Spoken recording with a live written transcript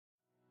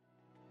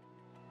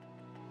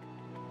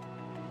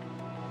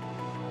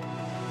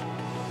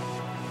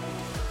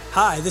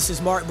Hi, this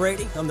is Mark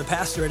Brady. I'm the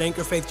pastor at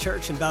Anchor Faith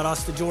Church in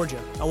Valdosta,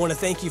 Georgia. I want to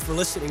thank you for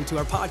listening to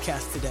our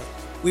podcast today.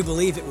 We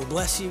believe it will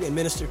bless you and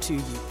minister to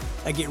you.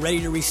 Now get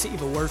ready to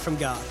receive a word from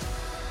God.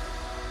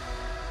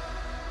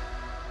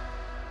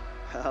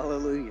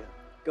 Hallelujah.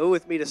 Go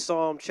with me to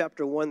Psalm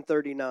chapter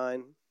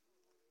 139.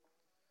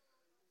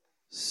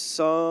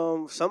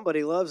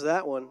 Somebody loves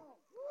that one.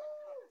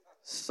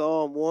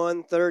 Psalm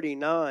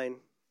 139.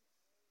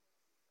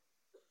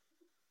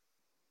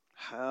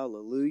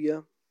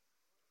 Hallelujah.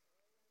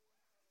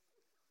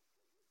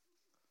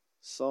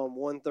 Psalm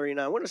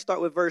 139. I want to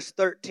start with verse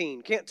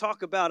 13. Can't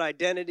talk about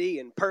identity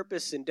and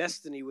purpose and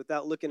destiny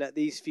without looking at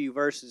these few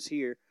verses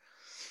here.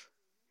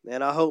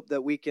 And I hope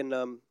that we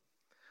can,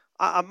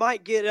 I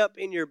might get up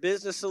in your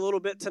business a little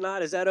bit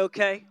tonight. Is that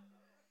okay?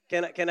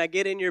 Can I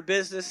get in your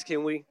business?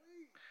 Can we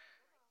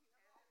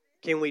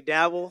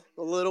dabble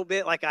a little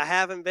bit like I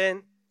haven't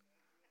been?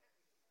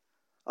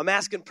 I'm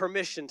asking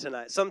permission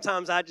tonight.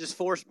 Sometimes I just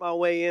force my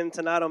way in.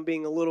 Tonight I'm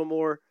being a little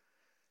more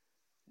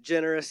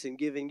generous and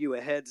giving you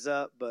a heads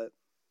up, but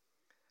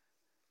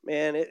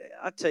man,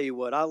 I tell you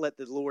what, I let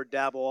the Lord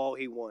dabble all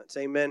he wants.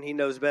 Amen. He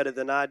knows better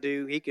than I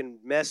do. He can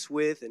mess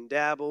with and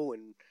dabble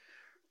and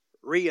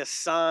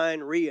reassign,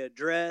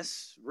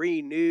 readdress,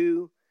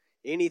 renew,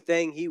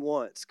 anything he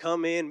wants.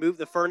 Come in, move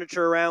the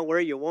furniture around where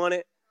you want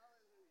it.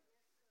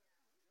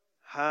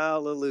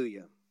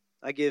 Hallelujah.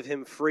 I give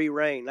him free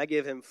reign. I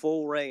give him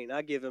full reign.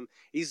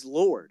 He's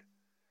Lord.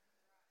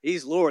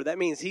 He's Lord. That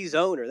means he's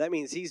owner. That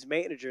means he's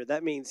manager.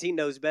 That means he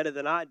knows better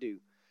than I do.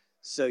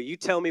 So you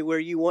tell me where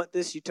you want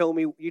this. You tell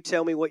me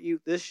what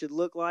this should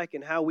look like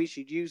and how we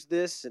should use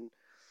this, and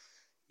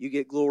you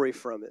get glory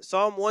from it.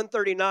 Psalm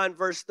 139,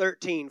 verse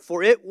 13.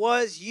 For it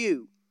was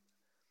you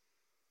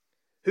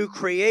who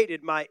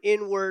created my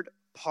inward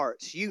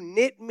parts. You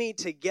knit me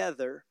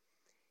together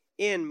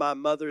in my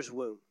mother's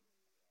womb.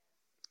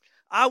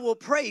 I will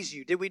praise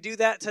you. Did we do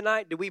that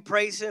tonight? Did we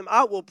praise him?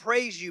 I will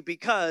praise you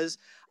because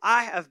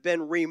I have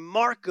been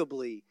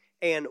remarkably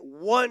and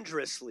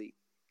wondrously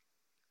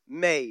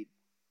made.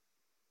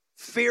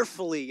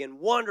 Fearfully and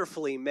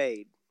wonderfully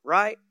made,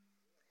 right?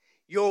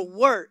 Your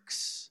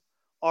works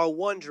are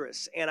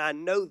wondrous, and I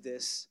know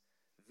this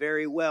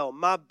very well.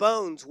 My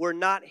bones were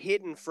not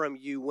hidden from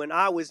you when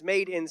I was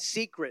made in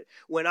secret,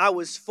 when I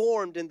was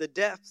formed in the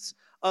depths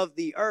of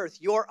the earth.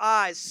 Your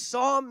eyes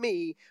saw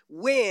me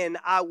when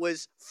I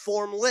was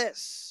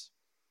formless.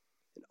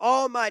 And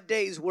all my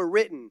days were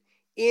written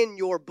in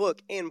your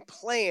book and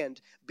planned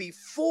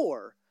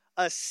before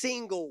a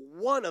single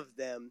one of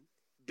them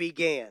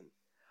began.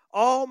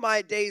 All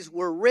my days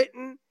were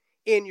written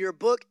in your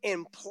book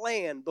and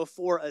planned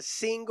before a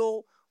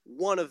single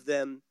one of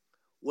them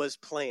was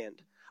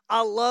planned.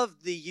 I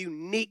love the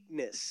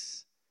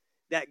uniqueness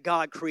that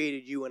God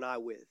created you and I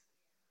with.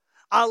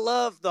 I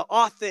love the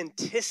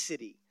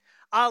authenticity.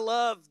 I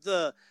love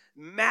the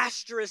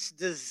masterous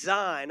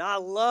design. I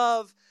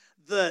love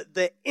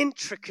the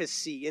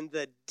intricacy and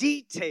the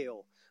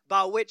detail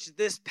by which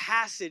this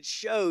passage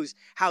shows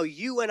how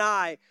you and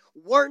I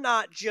were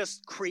not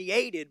just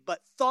created, but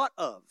thought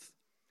of.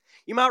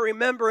 You might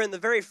remember in the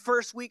very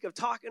first week of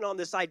talking on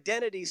this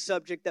identity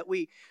subject that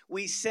we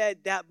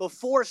said that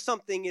before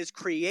something is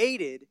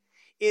created,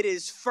 it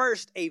is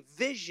first a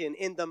vision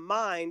in the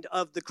mind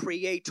of the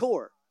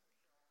creator.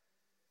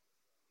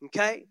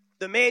 Okay?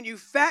 The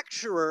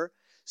manufacturer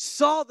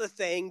saw the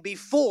thing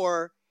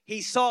before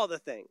he saw the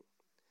thing.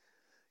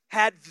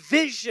 Had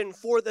vision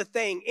for the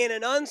thing in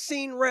an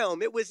unseen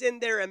realm. It was in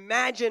their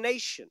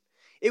imagination.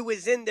 It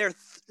was in their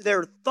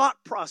thought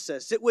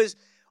process. It was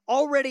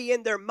already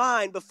in their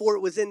mind before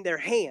it was in their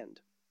hand.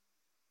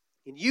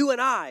 And you and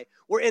I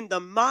were in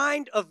the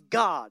mind of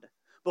God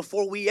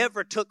before we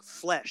ever took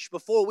flesh,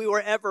 before we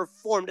were ever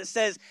formed. It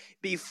says,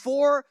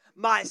 before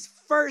my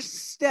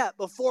first step,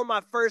 before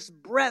my first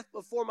breath,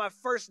 before my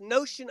first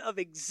notion of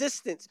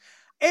existence,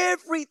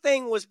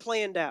 everything was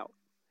planned out.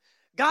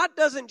 God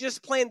doesn't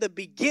just plan the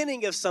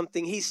beginning of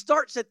something. He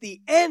starts at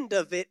the end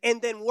of it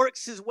and then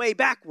works his way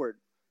backward.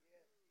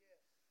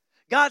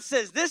 God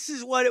says, this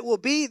is what it will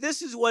be.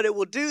 This is what it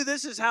will do.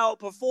 This is how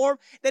it will perform.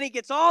 Then he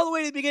gets all the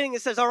way to the beginning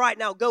and says, all right,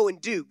 now go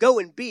and do, go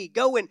and be,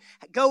 go and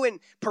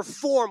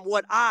perform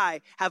what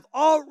I have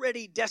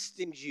already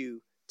destined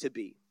you to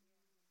be.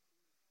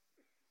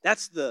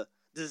 That's the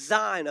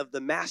design of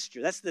the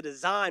master. That's the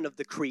design of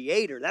the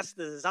creator. That's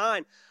the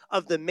design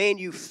of the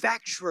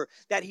manufacturer,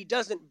 that he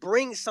doesn't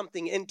bring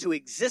something into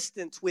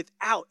existence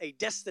without a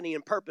destiny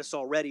and purpose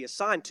already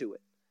assigned to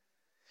it.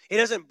 He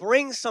doesn't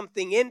bring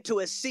something into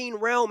a seen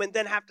realm and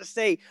then have to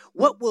say,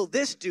 what will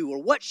this do? Or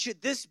what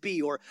should this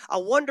be? Or I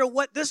wonder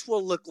what this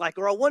will look like.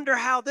 Or I wonder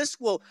how this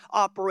will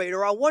operate.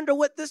 Or I wonder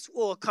what this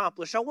will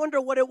accomplish. I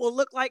wonder what it will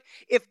look like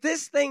if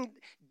this thing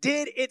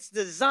did its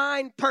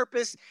design,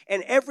 purpose,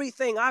 and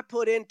everything I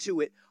put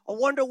into it. I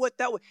wonder what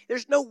that would.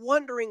 There's no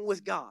wondering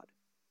with God.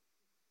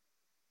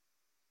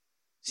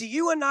 See,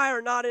 you and I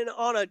are not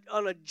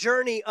on a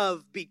journey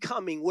of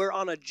becoming. We're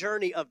on a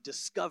journey of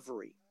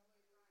discovery.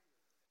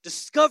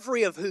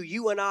 Discovery of who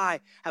you and I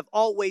have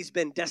always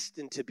been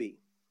destined to be.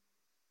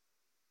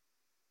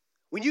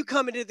 When you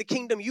come into the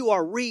kingdom, you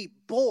are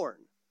reborn.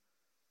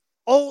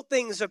 Old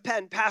things have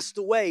passed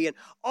away and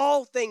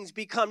all things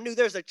become new.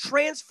 There's a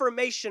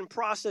transformation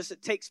process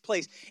that takes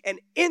place. And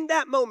in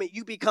that moment,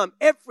 you become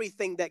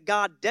everything that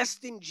God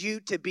destined you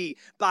to be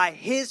by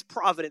his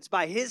providence,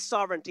 by his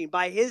sovereignty,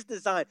 by his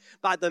design,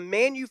 by the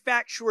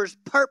manufacturer's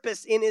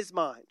purpose in his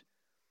mind.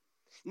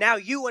 Now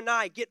you and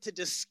I get to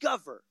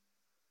discover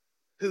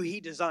who he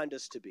designed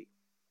us to be.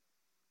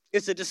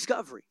 It's a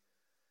discovery.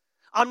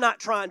 I'm not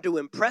trying to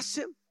impress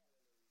him.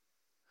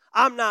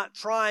 I'm not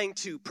trying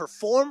to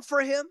perform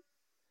for him.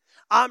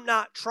 I'm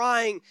not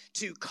trying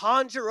to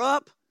conjure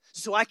up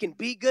so I can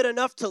be good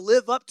enough to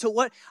live up to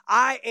what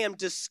I am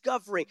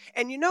discovering.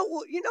 And you know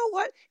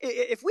what?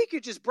 If we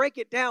could just break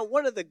it down,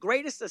 one of the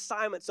greatest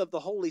assignments of the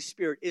Holy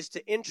Spirit is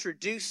to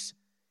introduce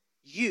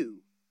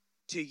you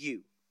to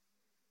you.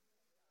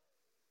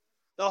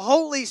 The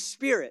Holy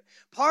Spirit,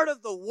 part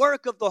of the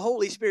work of the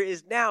Holy Spirit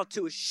is now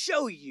to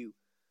show you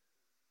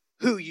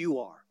who you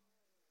are.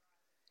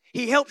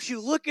 He helps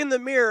you look in the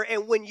mirror,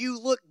 and when you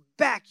look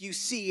back, you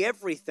see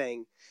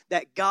everything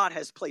that God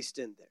has placed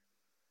in there.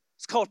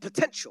 It's called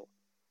potential.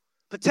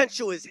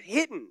 Potential is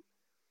hidden.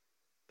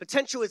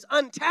 Potential is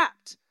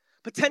untapped.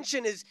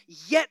 Potential is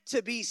yet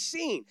to be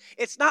seen.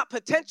 It's not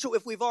potential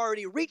if we've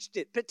already reached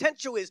it.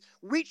 Potential is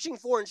reaching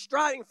for and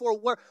striving for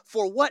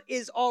what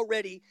is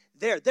already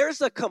there.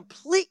 There's a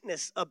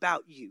completeness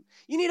about you.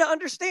 You need to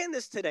understand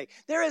this today.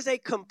 There is a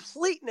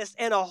completeness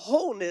and a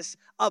wholeness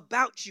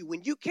about you.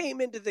 When you came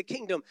into the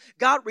kingdom,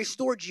 God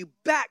restored you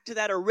back to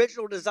that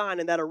original design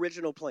and that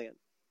original plan.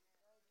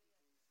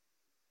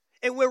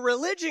 And where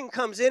religion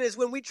comes in is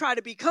when we try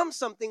to become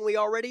something we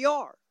already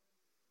are.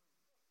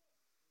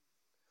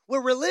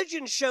 Where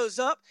religion shows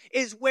up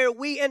is where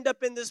we end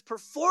up in this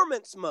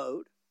performance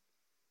mode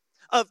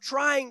of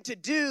trying to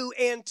do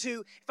and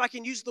to, if I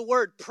can use the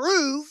word,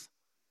 prove.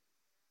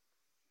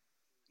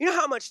 You know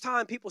how much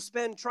time people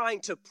spend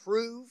trying to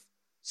prove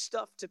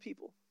stuff to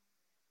people?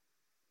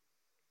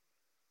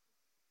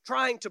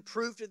 Trying to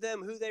prove to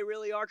them who they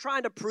really are,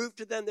 trying to prove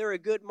to them they're a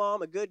good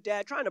mom, a good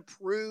dad, trying to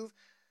prove.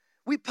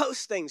 We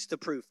post things to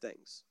prove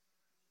things.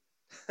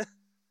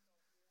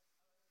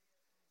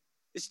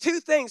 There's two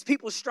things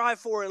people strive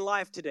for in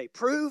life today: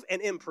 prove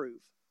and improve.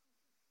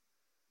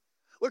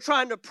 We're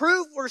trying to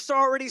prove we're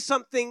already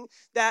something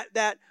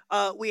that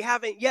we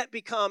haven't yet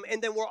become,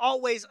 and then we're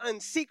always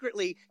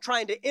unsecretly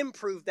trying to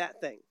improve that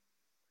thing.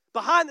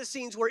 Behind the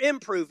scenes, we're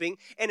improving,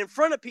 and in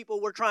front of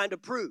people, we're trying to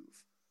prove.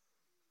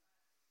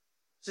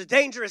 It's a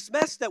dangerous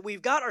mess that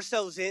we've got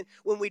ourselves in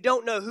when we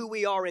don't know who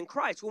we are in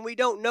Christ, when we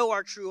don't know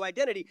our true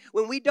identity,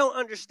 when we don't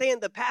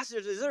understand the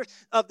passages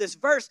of this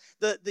verse,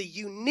 the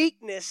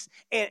uniqueness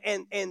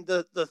and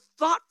the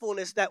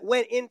thoughtfulness that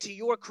went into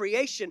your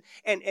creation.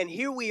 And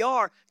here we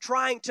are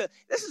trying to,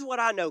 this is what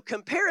I know,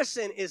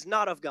 comparison is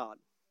not of God.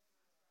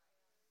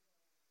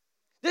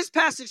 This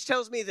passage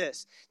tells me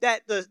this,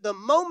 that the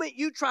moment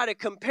you try to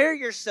compare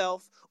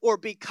yourself or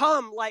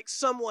become like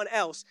someone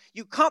else,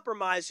 you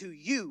compromise who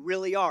you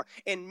really are.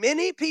 And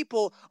many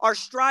people are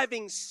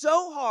striving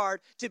so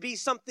hard to be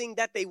something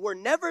that they were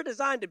never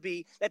designed to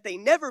be, that they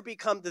never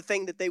become the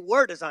thing that they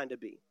were designed to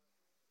be.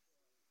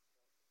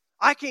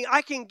 I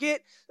can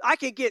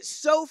get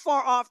so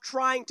far off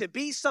trying to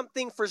be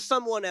something for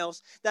someone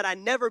else that I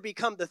never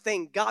become the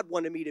thing God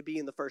wanted me to be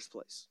in the first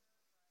place.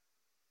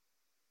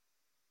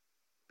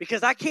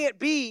 Because I can't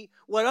be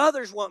what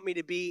others want me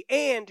to be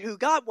and who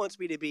God wants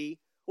me to be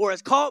or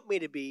has called me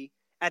to be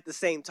at the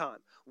same time.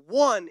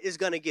 One is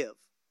going to give.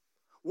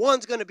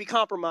 One's going to be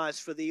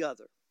compromised for the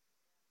other.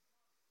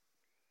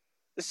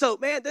 So,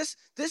 man,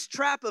 this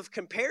trap of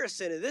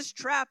comparison and this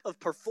trap of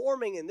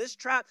performing and this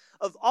trap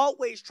of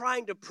always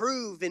trying to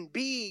prove and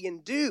be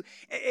and do,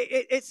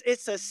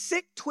 it's a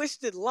sick,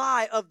 twisted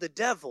lie of the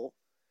devil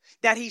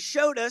that he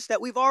showed us,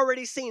 that we've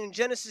already seen in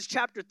Genesis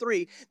chapter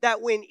 3,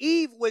 that when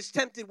Eve was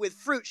tempted with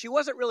fruit, she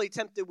wasn't really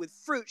tempted with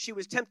fruit, she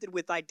was tempted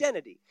with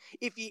identity.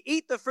 If you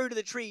eat the fruit of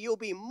the tree, you'll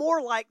be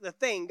more like the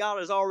thing God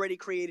has already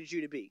created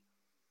you to be.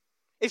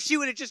 If she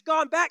would have just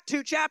gone back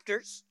 2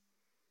 chapters,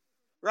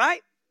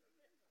 right?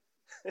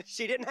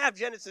 She didn't have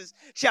Genesis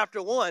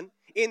chapter 1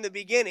 in the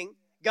beginning.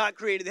 God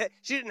created that.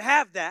 She didn't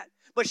have that,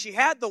 but she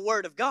had the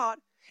Word of God.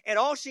 And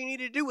all she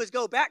needed to do was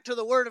go back to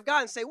the Word of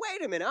God and say,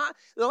 wait a minute,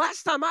 the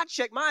last time I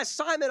checked, my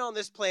assignment on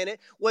this planet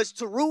was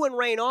to rule and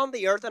reign on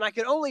the earth, and I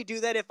could only do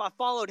that if I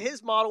followed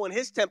His model and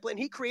His template, and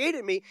He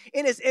created me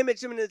in His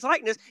image and in His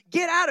likeness.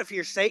 Get out of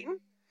here, Satan.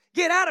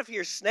 Get out of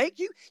here, snake.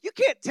 You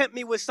can't tempt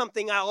me with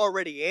something I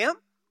already am.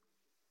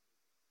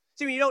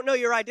 See, when you don't know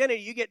your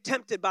identity, you get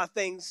tempted by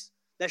things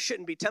that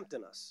shouldn't be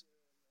tempting us.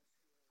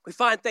 We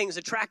find things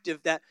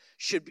attractive that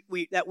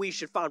we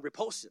should find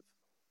repulsive.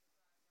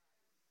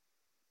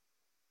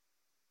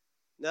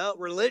 No,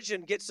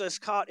 religion gets us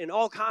caught in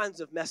all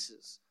kinds of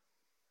messes.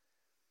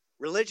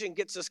 Religion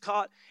gets us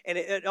caught, and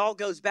it all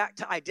goes back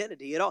to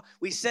identity.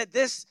 We said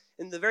this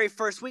in the very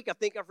first week. I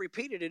think I've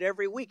repeated it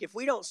every week. If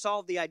we don't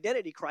solve the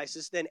identity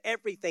crisis, then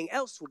everything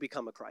else will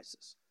become a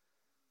crisis.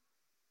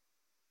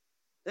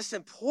 It's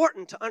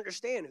important to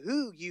understand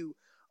who you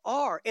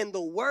are, and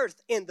the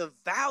worth and the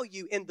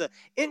value and the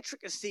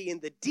intricacy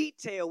and the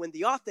detail and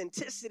the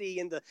authenticity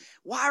and the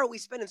why are we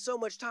spending so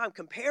much time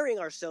comparing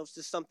ourselves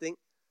to something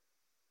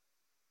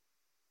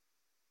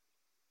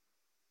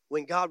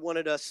when God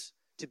wanted us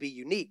to be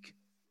unique,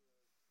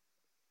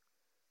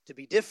 to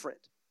be different.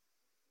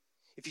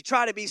 If you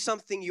try to be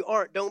something you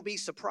aren't, don't be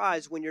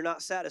surprised when you're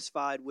not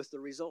satisfied with the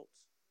results.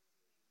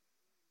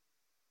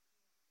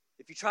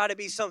 If you try to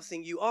be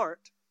something you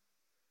aren't,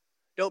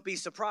 don't be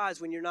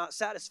surprised when you're not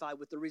satisfied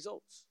with the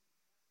results.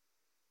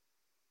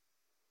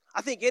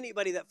 I think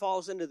anybody that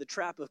falls into the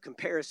trap of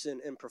comparison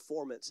and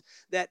performance,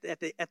 that at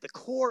the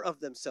core of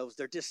themselves,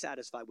 they're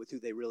dissatisfied with who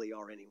they really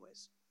are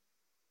anyways.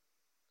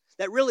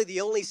 That really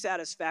the only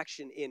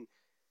satisfaction in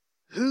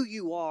who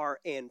you are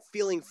and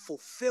feeling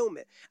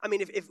fulfillment. I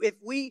mean, if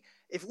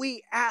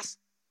we ask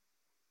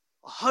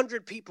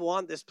 100 people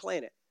on this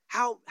planet,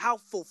 how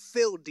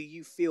fulfilled do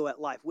you feel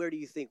at life? Where do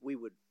you think we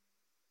would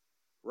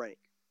rank?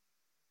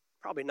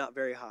 Probably not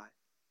very high.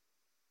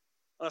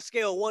 On a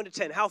scale of 1 to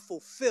 10, how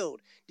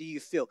fulfilled do you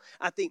feel?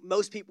 I think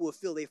most people will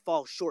feel they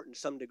fall short in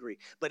some degree.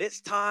 But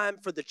it's time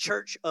for the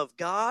church of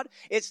God.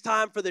 It's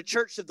time for the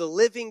church of the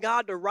living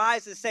God to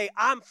rise and say,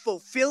 I'm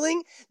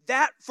fulfilling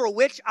that for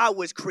which I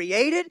was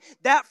created,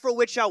 that for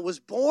which I was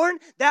born,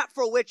 that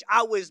for which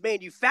I was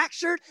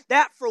manufactured,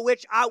 that for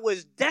which I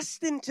was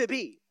destined to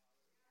be.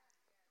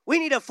 We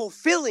need a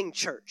fulfilling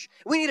church.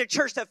 We need a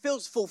church that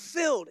feels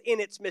fulfilled in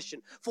its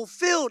mission,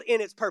 fulfilled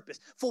in its purpose,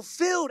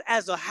 fulfilled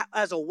as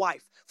a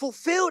wife,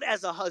 fulfilled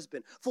as a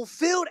husband,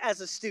 fulfilled as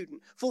a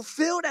student,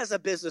 fulfilled as a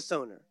business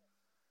owner.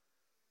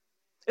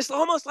 It's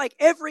almost like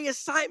every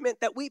assignment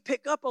that we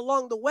pick up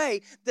along the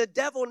way, the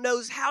devil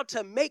knows how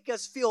to make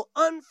us feel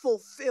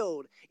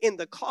unfulfilled in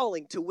the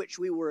calling to which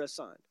we were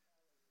assigned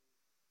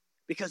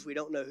because we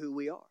don't know who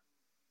we are.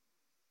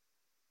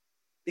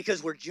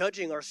 Because we're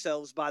judging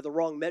ourselves by the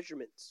wrong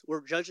measurements.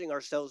 We're judging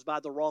ourselves by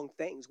the wrong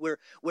things. We're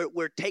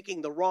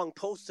taking the wrong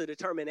pulse to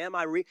determine, am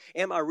I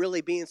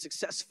really being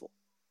successful?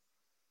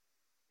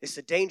 It's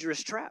a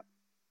dangerous trap.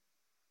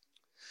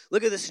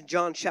 Look at this in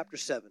John chapter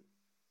 7.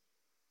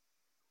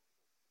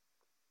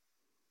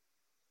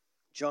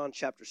 John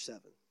chapter 7.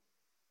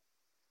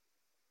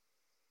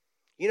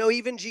 You know,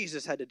 even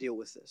Jesus had to deal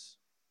with this.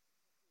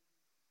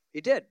 He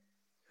did.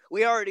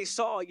 We already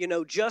saw,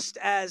 just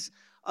as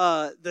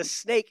the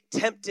snake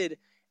tempted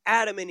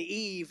Adam and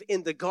Eve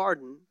in the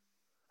garden,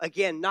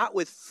 again, not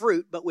with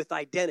fruit, but with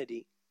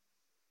identity.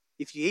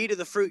 If you eat of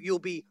the fruit, you'll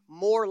be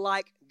more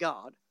like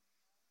God,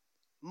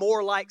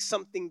 more like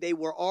something they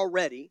were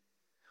already.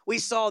 We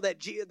saw that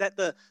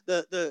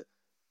the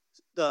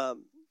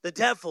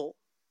devil,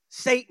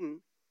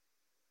 Satan,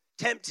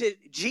 tempted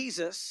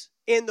Jesus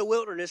in the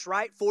wilderness,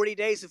 right? 40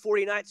 days and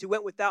 40 nights he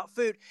went without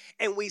food.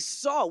 And we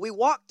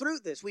walked through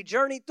this. We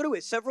journeyed through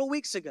it several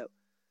weeks ago.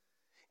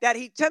 That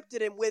he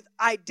tempted him with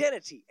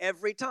identity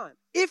every time.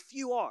 If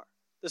you are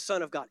the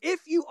Son of God.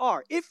 If you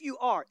are.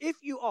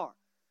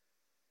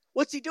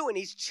 What's he doing?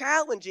 He's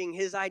challenging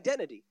his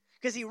identity.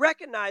 Because he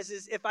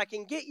recognizes if I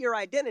can get your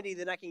identity,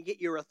 then I can get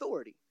your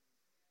authority.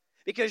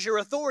 Because your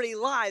authority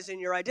lies in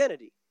your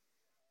identity.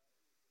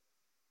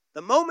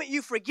 The moment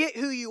you forget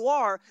who you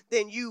are,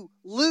 then you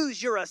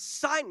lose your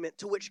assignment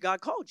to which God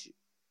called you.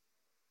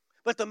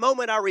 But the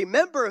moment I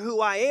remember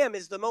who I am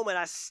is the moment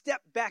I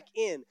step back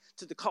in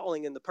to the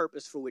calling and the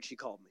purpose for which he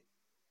called me.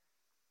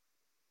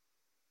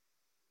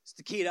 It's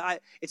the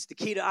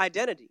key to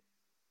identity.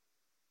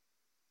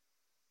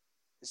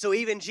 So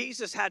even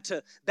Jesus had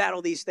to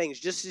battle these things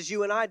just as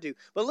you and I do.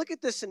 But look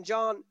at this in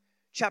John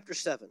chapter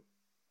 7.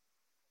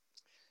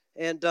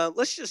 And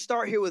let's just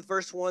start here with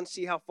verse 1,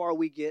 see how far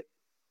we get.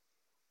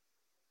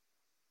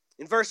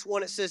 In verse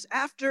 1 it says,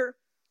 after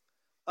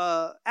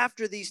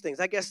these things,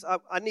 I guess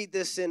I need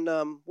this in,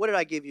 what did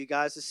I give you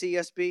guys, the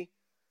CSB?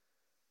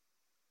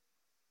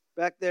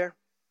 Back there?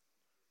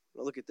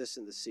 I'll look at this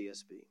in the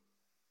CSB.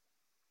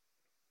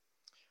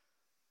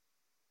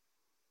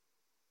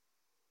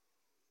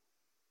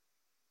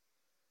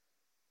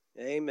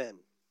 Amen.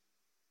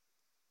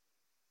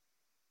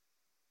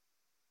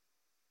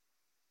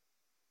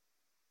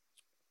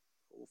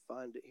 We'll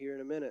find it here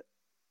in a minute.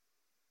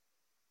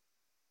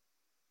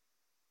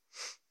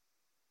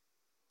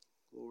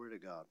 Glory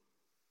to God.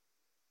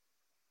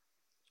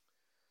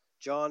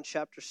 John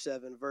chapter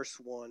 7, verse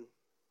 1.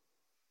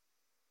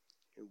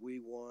 And we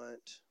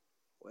want,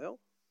 well,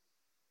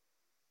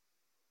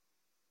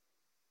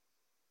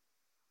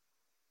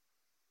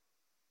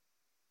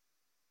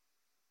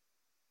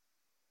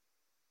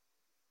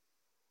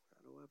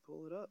 how do I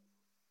pull it up?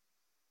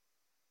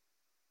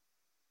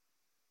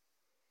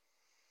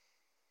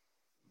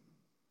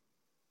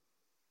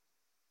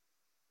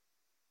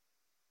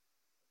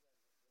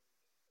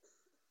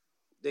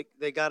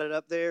 They got it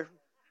up there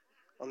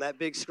on that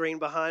big screen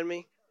behind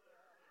me.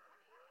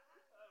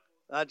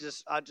 I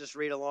just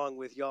read along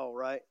with y'all,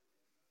 right?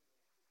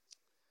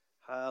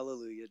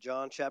 Hallelujah.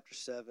 John chapter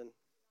 7,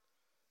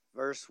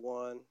 verse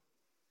 1.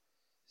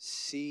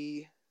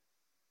 CSB.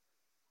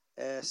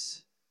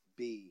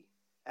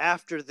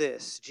 After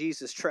this,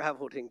 Jesus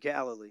traveled in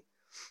Galilee,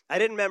 I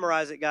didn't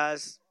memorize it,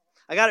 guys.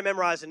 I got it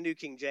memorized in New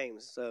King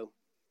James. So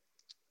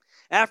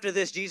after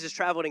this, Jesus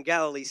traveled in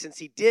Galilee, since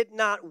he did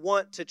not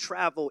want to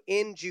travel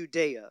in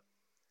Judea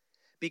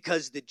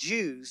because the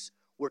Jews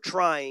were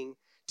trying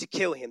to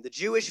kill him. The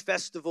Jewish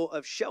festival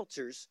of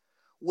shelters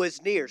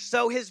was near.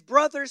 So his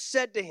brothers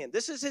said to him,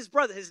 this is his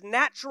brother, his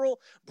natural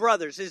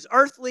brothers, his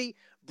earthly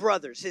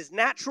brothers, his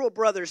natural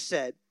brothers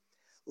said,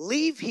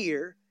 leave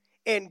here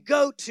and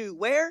go to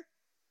where?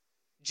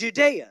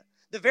 Judea,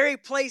 the very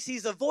place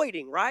he's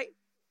avoiding, right?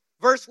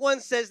 Verse 1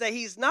 says that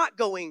he's not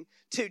going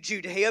to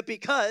Judea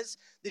because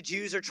the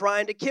Jews are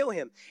trying to kill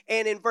him.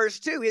 And in verse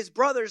 2, his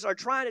brothers are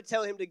trying to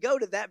tell him to go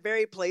to that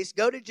very place,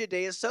 go to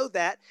Judea, so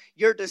that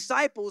your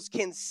disciples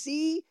can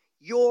see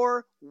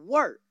your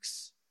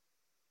works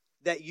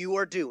that you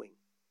are doing.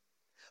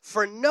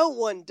 For no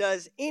one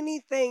does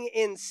anything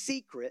in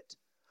secret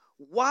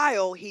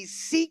while he's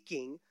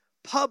seeking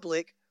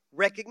public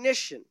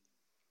recognition.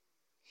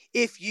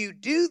 If you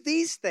do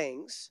these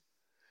things,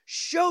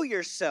 show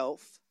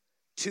yourself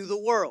to the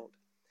world.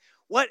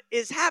 What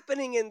is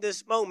happening in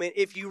this moment,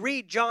 if you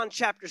read John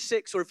chapter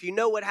 6, or if you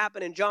know what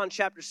happened in John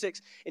chapter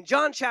 6, in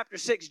John chapter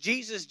 6,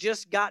 Jesus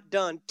just got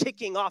done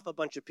ticking off a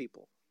bunch of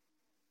people.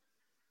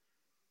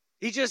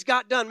 He just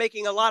got done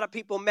making a lot of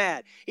people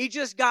mad. He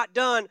just got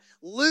done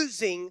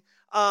losing.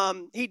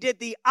 He did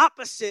the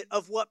opposite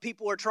of what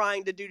people are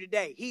trying to do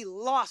today. He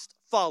lost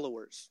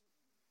followers.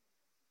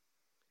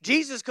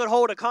 Jesus could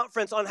hold a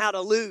conference on how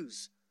to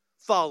lose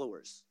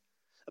followers.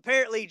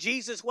 Apparently,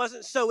 Jesus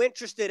wasn't so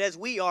interested as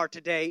we are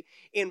today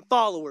in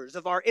followers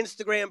of our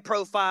Instagram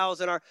profiles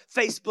and our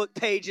Facebook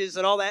pages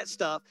and all that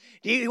stuff.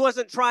 He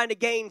wasn't trying to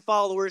gain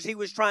followers. He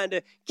was trying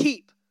to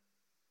keep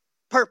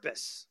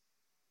purpose.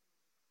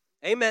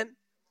 Amen.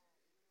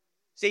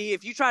 See,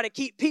 if you try to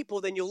keep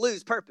people, then you'll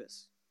lose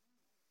purpose.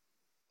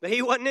 But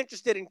he wasn't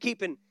interested in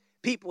keeping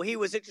people. He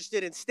was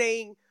interested in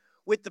staying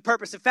with the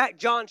purpose. In fact,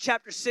 John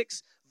chapter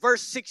 6,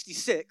 verse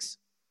 66,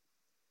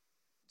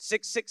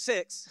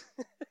 666,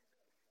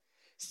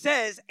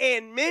 says,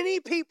 and many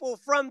people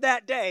from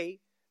that day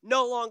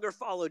no longer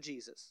follow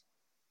Jesus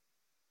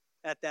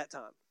at that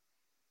time.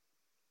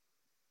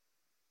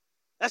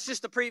 That's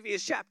just the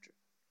previous chapter.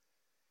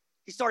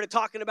 He started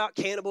talking about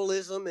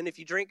cannibalism, and if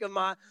you drink of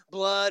my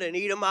blood and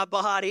eat of my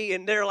body,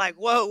 and they're like,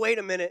 whoa, wait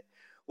a minute.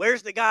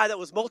 Where's the guy that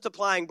was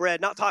multiplying bread?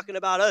 Not talking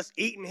about us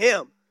eating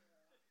him.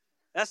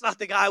 That's not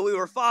the guy we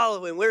were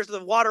following. Where's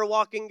the water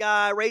walking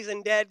guy,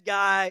 raising dead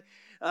guy?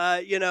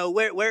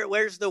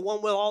 Where's the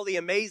one with all the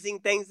amazing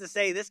things to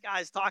say? This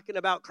guy's talking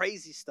about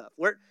crazy stuff.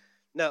 We're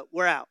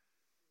out.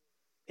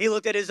 He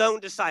looked at his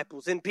own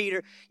disciples, and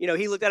Peter,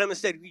 he looked at them and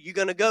said, you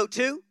going to go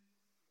too?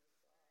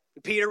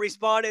 And Peter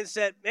responded and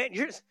said, man,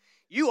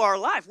 you are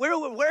life.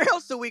 Where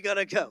else are we going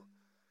to go?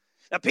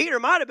 Now, Peter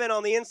might have been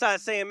on the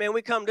inside saying, man,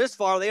 we come this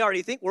far. They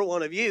already think we're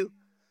one of you.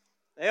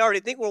 They already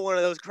think we're one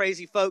of those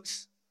crazy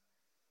folks,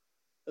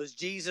 those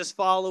Jesus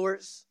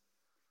followers.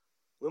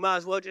 We might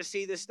as well just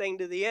see this thing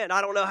to the end.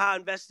 I don't know how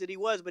invested he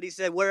was, but he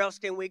said, where else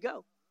can we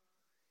go?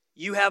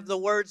 You have the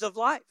words of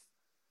life.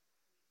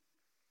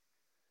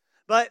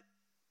 But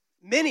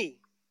many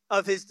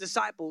of his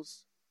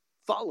disciples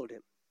followed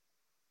him.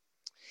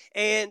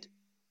 And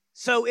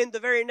so in the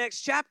very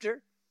next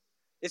chapter,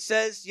 it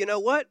says, you know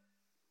what?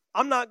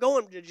 I'm not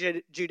going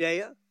to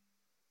Judea.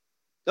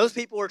 Those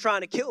people are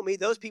trying to kill me.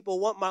 Those people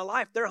want my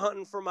life. They're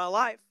hunting for my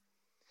life.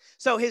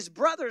 So his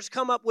brothers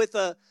come up with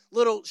a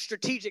little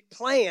strategic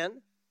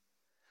plan,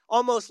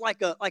 almost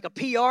like a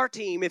PR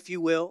team, if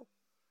you will,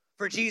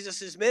 for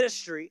Jesus'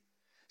 ministry.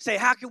 Say,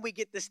 how can we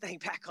get this thing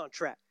back on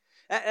track?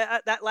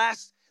 That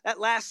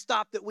last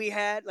stop that we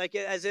had, like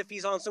as if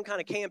he's on some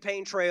kind of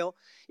campaign trail,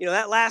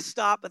 that last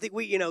stop, I think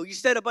you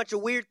said a bunch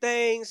of weird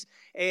things,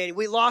 and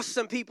we lost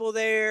some people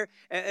there,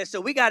 and so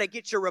we got to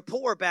get your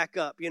rapport back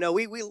up.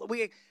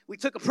 We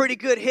took a pretty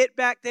good hit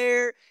back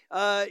there.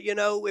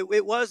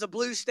 It was a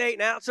blue state,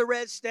 now it's a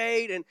red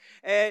state,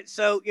 and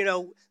so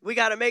we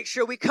got to make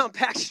sure we come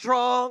back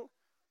strong,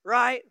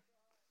 right?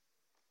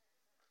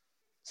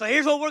 So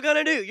here's what we're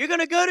gonna do. You're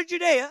gonna go to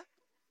Judea.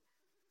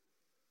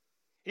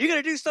 You're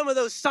going to do some of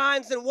those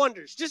signs and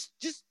wonders.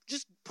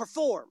 Just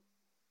perform.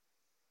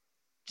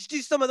 Just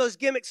do some of those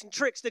gimmicks and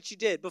tricks that you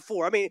did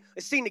before. I mean,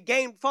 it seemed to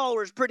gain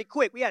followers pretty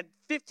quick. We had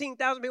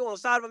 15,000 people on the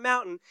side of a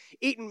mountain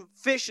eating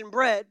fish and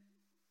bread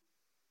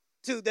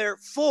to their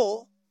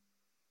full.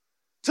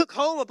 Took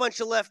home a bunch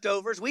of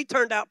leftovers. We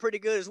turned out pretty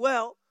good as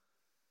well.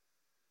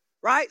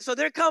 Right? So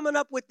they're coming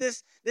up with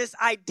this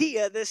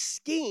idea, this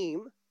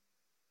scheme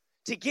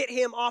to get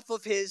him off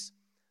of his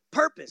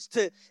purpose.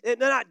 They're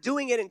not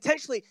doing it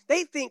intentionally.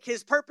 They think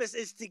his purpose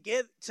is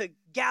to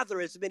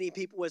gather as many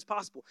people as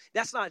possible.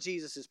 That's not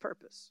Jesus'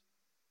 purpose.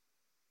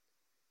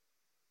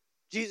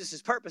 Jesus'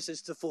 purpose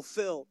is to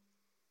fulfill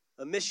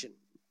a mission.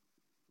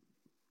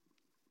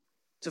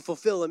 To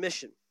fulfill a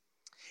mission.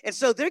 And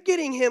so they're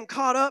getting him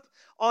caught up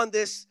on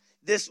this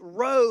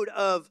road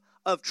of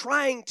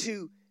trying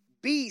to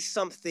be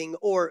something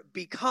or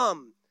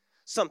become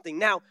something.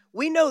 Now,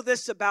 we know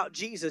this about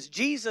Jesus.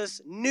 Jesus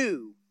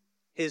knew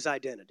his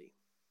identity.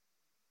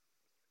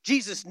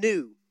 Jesus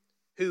knew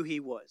who he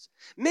was.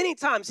 Many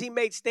times he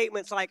made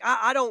statements like,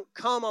 I don't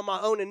come on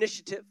my own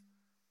initiative.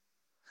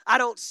 I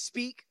don't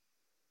speak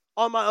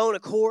on my own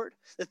accord.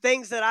 The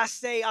things that I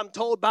say, I'm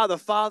told by the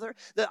Father,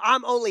 that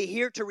I'm only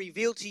here to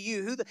reveal to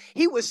you who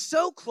he was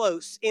so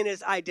close in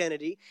his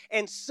identity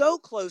and so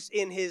close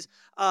in his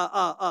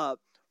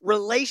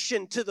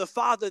relation to the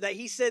Father that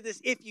he said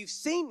this, if you've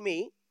seen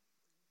me,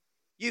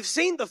 you've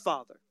seen the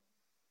Father.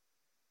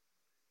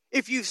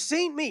 If you've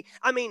seen me,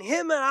 I mean,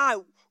 him and I,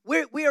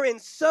 we are in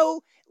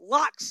so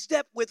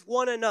lockstep with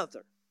one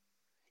another.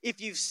 If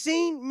you've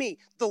seen me,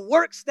 the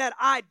works that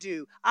I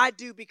do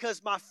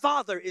because my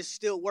Father is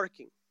still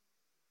working.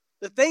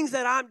 The things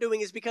that I'm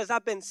doing is because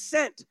I've been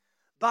sent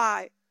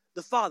by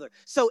the Father.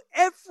 So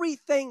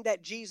everything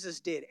that Jesus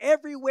did,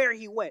 everywhere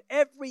he went,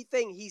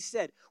 everything he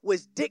said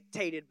was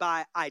dictated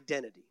by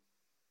identity.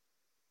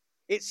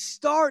 It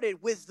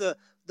started with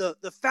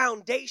the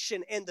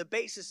foundation and the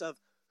basis of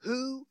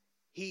who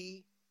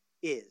he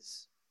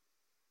is.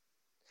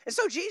 And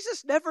so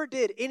Jesus never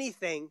did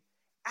anything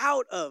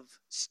out of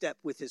step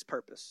with his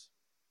purpose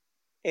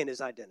and his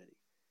identity.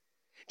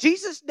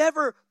 Jesus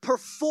never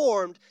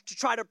performed to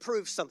try to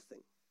prove something.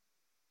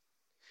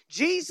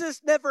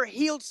 Jesus never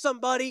healed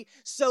somebody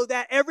so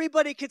that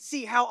everybody could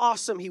see how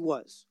awesome he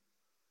was.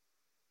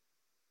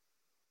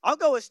 I'll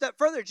go a step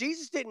further.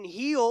 Jesus didn't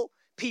heal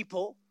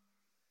people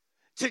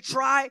to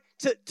try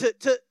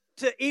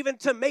to even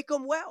to make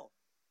them well.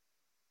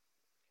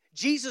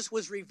 Jesus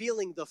was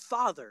revealing the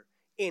Father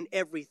in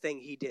everything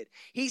he did.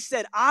 He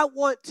said, I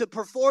want to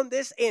perform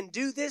this and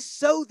do this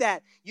so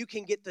that you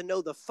can get to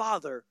know the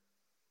Father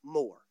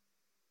more.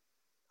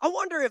 I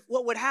wonder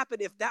what would happen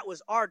if that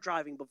was our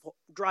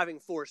driving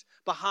force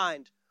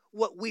behind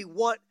what we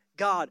want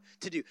God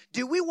to do.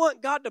 Do we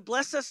want God to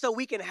bless us so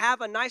we can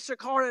have a nicer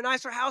car and a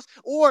nicer house?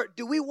 Or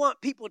do we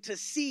want people to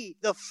see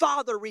the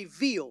Father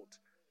revealed,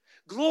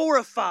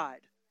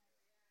 glorified?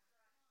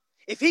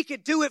 If he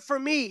could do it for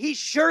me, he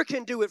sure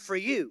can do it for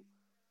you.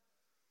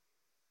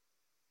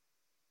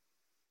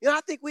 You know,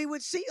 I think we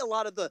would see a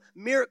lot of the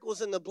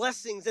miracles and the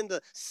blessings and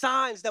the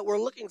signs that we're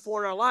looking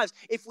for in our lives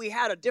if we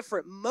had a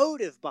different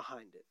motive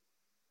behind it.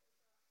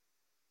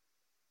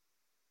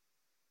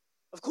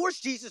 Of course,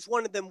 Jesus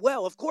wanted them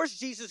well. Of course,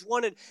 Jesus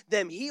wanted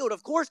them healed.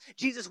 Of course,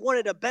 Jesus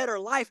wanted a better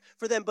life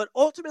for them. But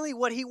ultimately,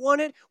 what he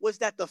wanted was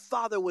that the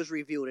Father was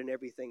revealed in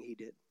everything he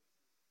did.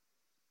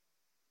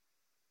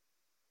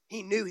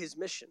 He knew his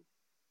mission.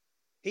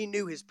 He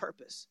knew his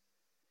purpose.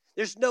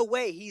 There's no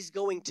way he's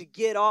going to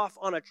get off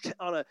on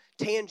a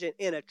tangent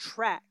in a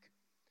track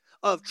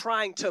of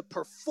trying to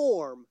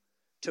perform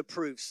to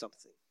prove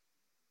something.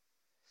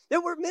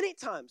 There were many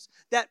times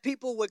that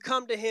people would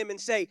come to him and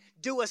say,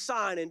 do a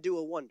sign and do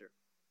a wonder.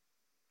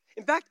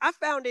 In fact, I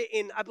found it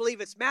in, I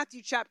believe it's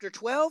Matthew chapter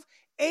 12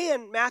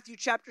 and Matthew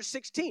chapter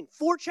 16,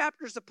 4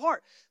 chapters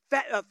apart.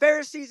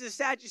 Pharisees and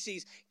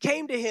Sadducees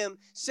came to him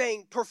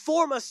saying,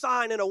 perform a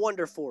sign and a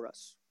wonder for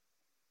us.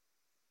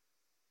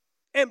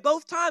 And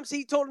both times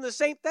he told them the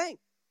same thing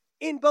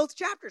in both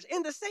chapters,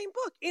 in the same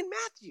book, in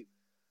Matthew.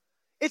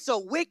 It's a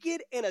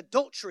wicked and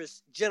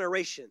adulterous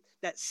generation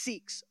that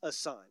seeks a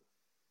sign.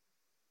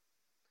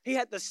 He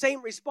had the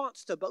same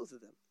response to both of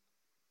them.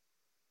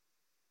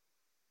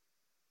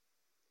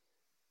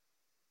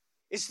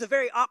 It's the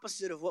very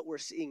opposite of what we're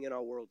seeing in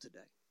our world today.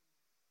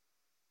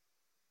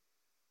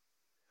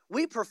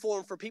 We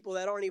perform for people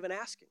that aren't even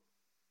asking.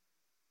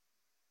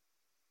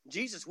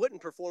 Jesus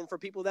wouldn't perform for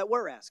people that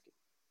were asking.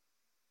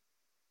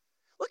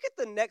 Look at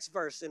the next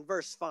verse in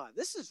verse 5.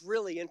 This is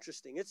really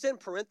interesting. It's in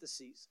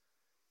parentheses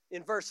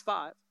in verse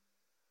 5.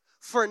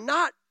 For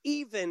not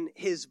even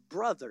his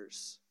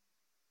brothers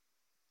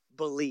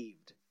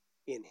believed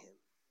in him.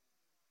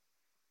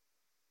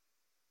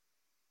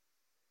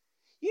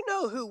 You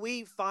know who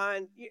we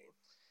find,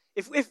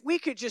 if we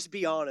could just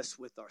be honest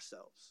with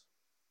ourselves,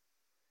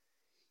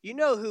 you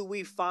know who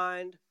we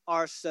find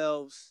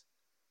ourselves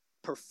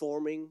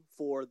performing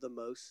for the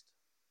most?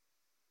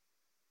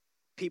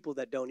 People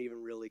that don't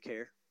even really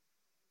care.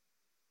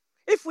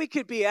 If we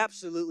could be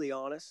absolutely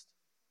honest,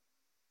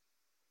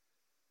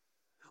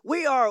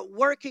 we are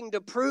working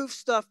to prove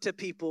stuff to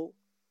people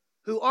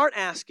who aren't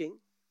asking,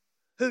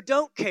 who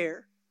don't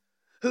care,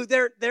 who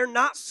they're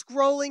not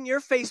scrolling your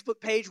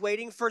Facebook page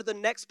waiting for the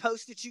next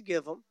post that you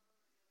give them,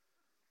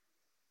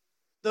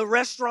 the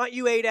restaurant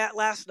you ate at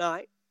last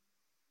night.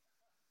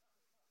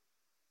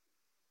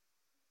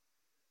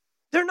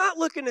 They're not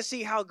looking to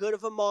see how good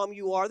of a mom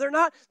you are. They're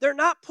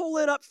not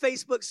pulling up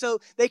Facebook so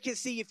they can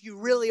see if you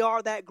really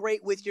are that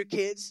great with your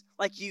kids,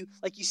 like you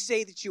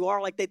say that you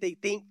are, like they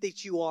think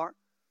that you are.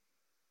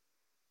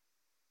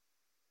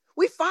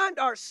 We find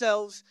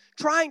ourselves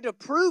trying to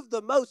prove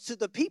the most to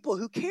the people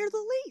who care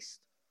the least.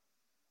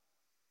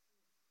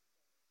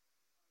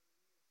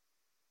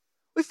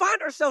 We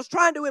find ourselves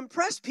trying to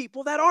impress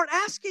people that aren't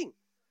asking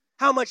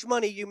how much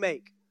money you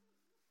make.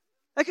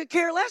 They could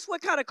care less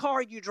what kind of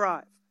car you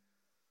drive.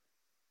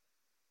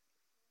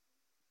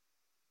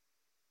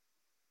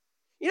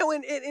 You know,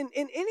 in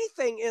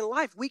anything in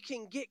life, we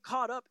can get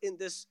caught up in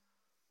this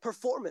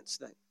performance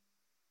thing.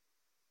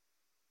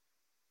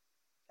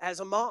 as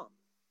a mom,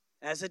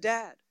 as a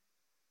dad.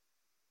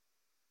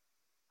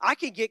 I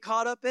can get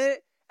caught up in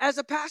it as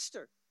a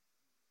pastor.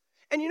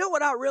 And you know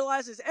what I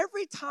realize is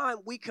every time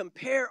we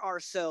compare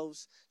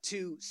ourselves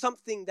to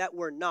something that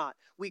we're not,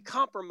 we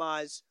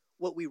compromise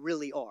what we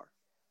really are.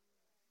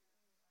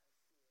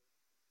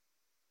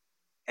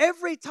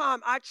 Every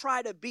time I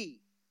try to be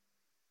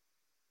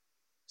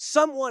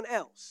someone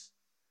else,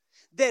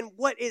 then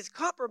what is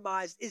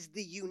compromised is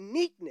the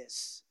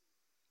uniqueness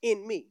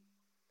in me.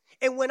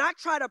 And when I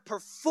try to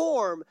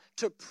perform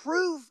to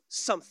prove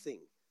something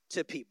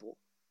to people,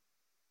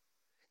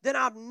 then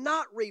I'm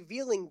not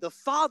revealing the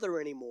Father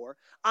anymore.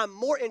 I'm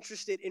more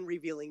interested in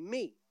revealing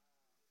me.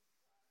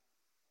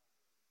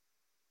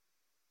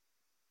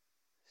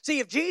 See,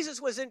 if Jesus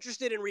was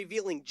interested in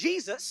revealing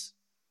Jesus,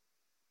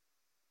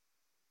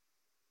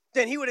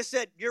 then he would have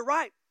said, you're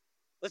right,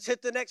 let's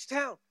hit the next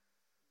town.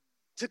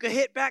 Took a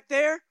hit back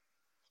there,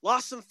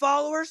 lost some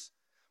followers,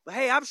 but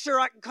hey, I'm sure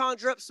I can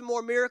conjure up some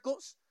more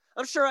miracles.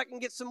 I'm sure I can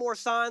get some more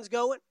signs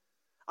going.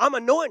 I'm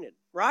anointed,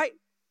 right?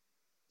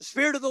 The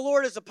Spirit of the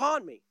Lord is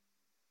upon me.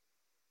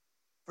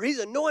 For he's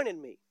anointed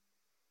me.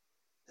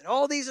 And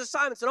all these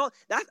assignments and all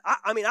that,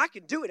 I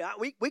can do it.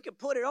 We can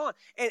put it on.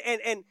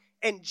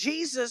 And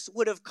Jesus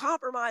would have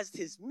compromised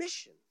his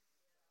mission.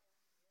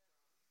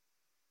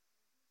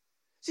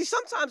 See,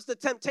 sometimes the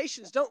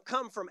temptations don't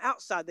come from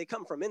outside, they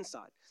come from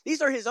inside.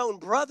 These are his own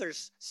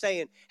brothers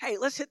saying, hey,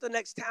 let's hit the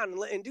next town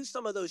and do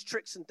some of those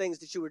tricks and things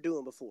that you were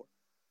doing before.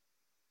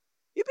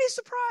 You'd be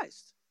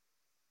surprised.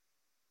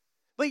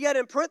 But yet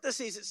in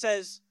parentheses it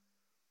says,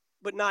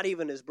 but not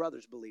even his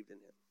brothers believed in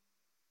him.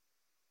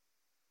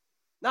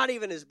 Not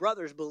even his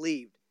brothers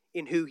believed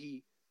in who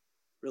he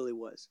really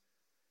was.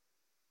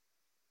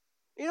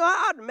 You know,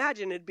 I'd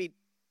imagine it'd be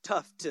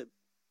tough to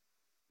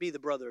be the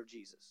brother of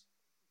Jesus.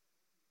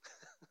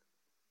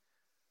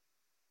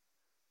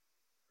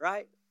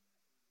 Right?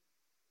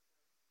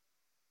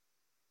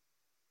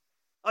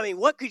 I mean,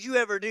 what could you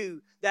ever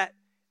do that,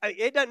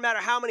 it doesn't matter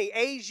how many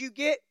A's you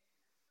get,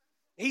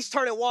 he's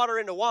turning water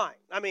into wine.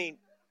 I mean,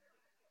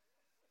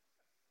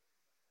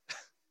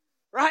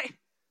 right?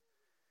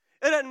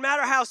 It doesn't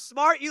matter how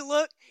smart you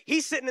look.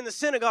 He's sitting in the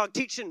synagogue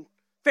teaching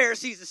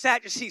Pharisees and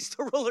Sadducees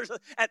to rulers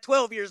at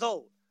 12 years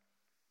old.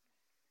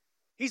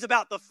 He's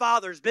about the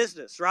Father's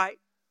business, right?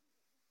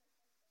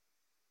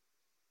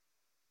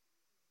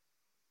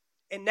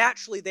 And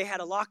naturally, they had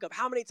a lockup.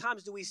 How many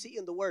times do we see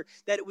in the Word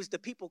that it was the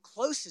people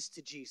closest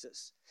to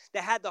Jesus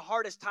that had the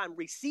hardest time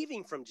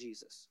receiving from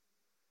Jesus?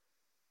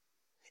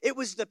 It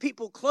was the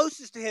people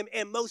closest to him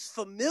and most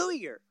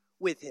familiar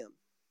with him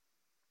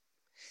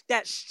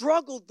that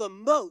struggled the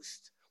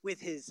most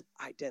with his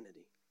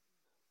identity.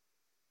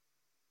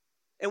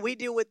 And we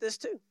deal with this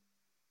too.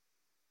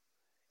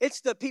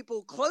 It's the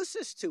people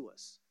closest to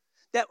us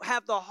that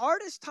have the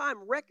hardest time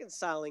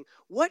reconciling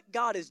what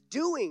God is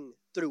doing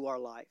through our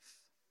life.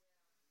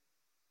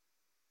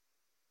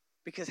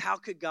 Because how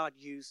could God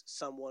use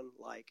someone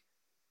like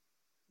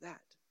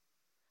that?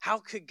 How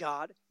could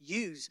God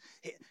use,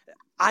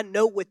 I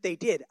know what they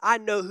did. I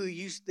know who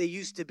they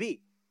used to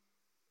be.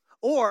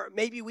 Or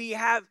maybe we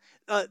have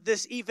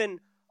this even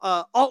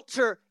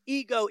alter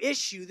ego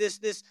issue,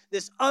 this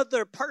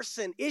other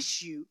person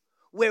issue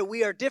where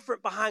we are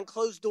different behind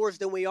closed doors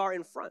than we are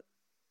in front.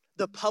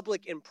 The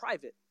public and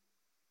private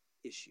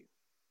issue.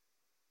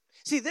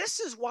 See,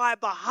 this is why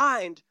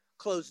behind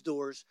closed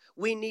doors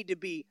we need to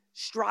be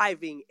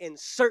striving and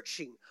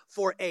searching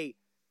for a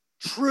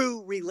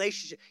true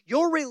relationship.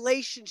 Your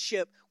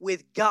relationship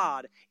with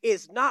God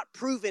is not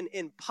proven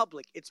in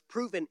public, it's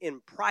proven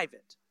in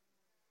private.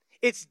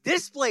 It's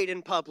displayed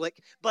in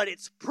public, but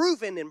it's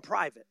proven in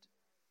private.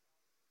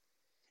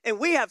 And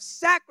we have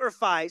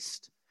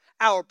sacrificed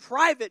our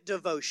private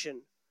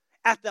devotion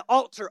at the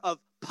altar of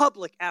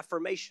public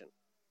affirmation.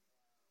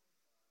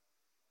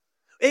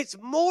 It's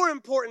more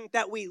important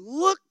that we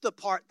look the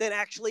part than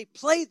actually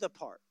play the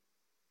part.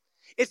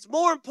 It's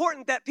more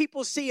important that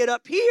people see it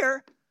up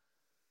here.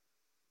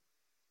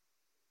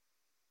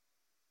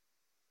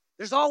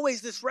 There's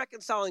always this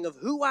reconciling of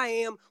who I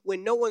am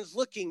when no one's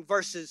looking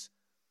versus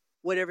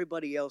what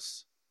everybody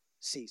else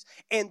sees.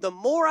 And the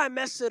more I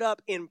mess it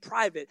up in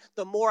private,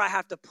 the more I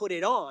have to put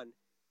it on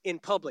in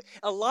public.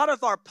 A lot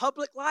of our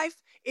public life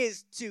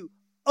is to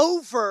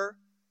over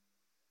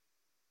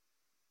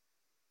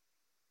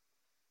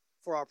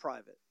for our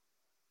private.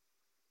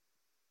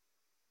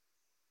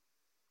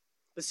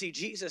 But see,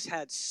 Jesus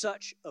had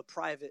such a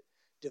private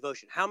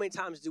devotion. How many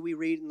times do we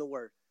read in the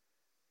Word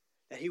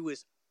that he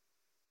was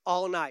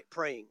all night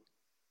praying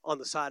on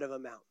the side of a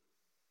mountain?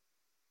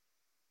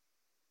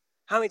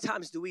 How many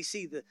times do we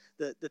see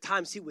the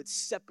times he would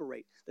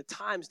separate, the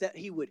times that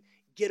he would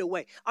get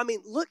away? I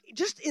mean, look,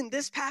 just in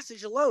this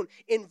passage alone,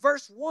 in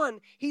verse 1,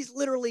 he's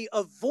literally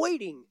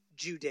avoiding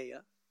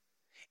Judea.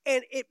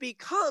 And it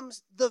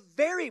becomes the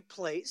very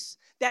place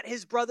that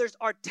his brothers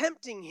are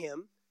tempting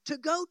him to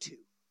go to.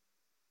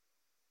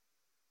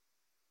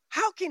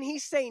 How can he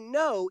say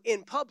no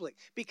in public?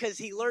 Because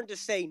he learned to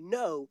say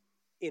no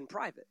in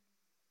private.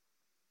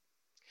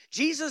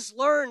 Jesus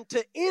learned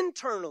to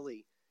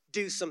internally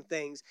do some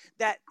things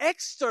that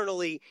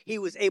externally he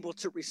was able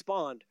to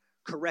respond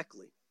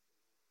correctly.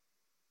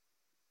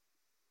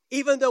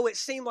 Even though it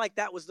seemed like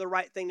that was the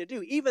right thing to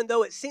do, even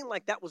though it seemed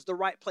like that was the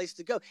right place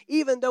to go,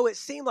 even though it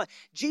seemed like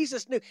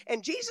Jesus knew.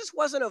 And Jesus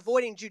wasn't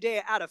avoiding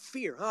Judea out of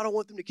fear. I don't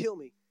want them to kill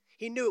me.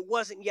 He knew it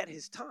wasn't yet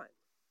his time.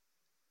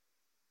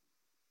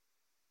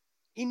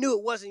 He knew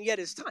it wasn't yet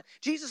his time.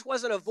 Jesus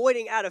wasn't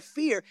avoiding out of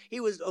fear. He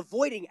was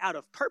avoiding out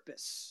of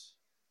purpose.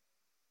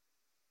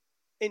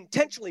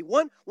 Intentionally.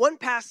 One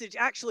passage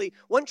actually,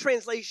 one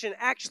translation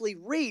actually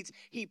reads,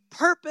 he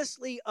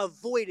purposely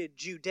avoided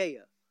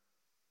Judea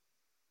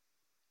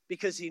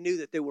because he knew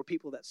that there were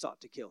people that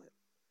sought to kill him.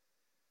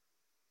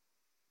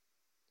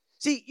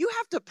 See, you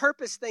have to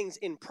purpose things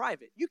in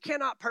private. You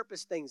cannot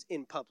purpose things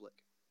in public.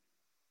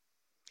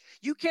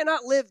 You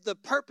cannot live the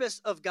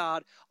purpose of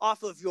God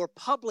off of your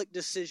public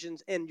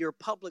decisions and your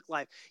public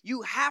life.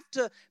 You have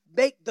to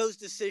make those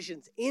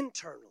decisions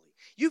internally.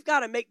 You've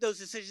got to make those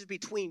decisions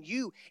between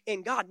you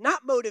and God,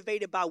 not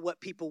motivated by what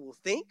people will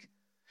think,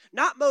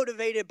 not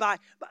motivated by,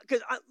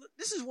 because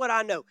this is what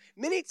I know.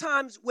 Many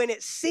times when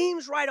it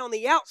seems right on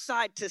the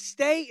outside to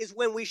stay is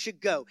when we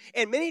should go.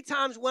 And many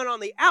times when on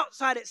the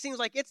outside it seems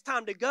like it's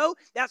time to go,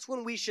 that's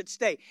when we should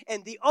stay.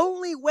 And the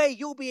only way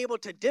you'll be able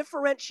to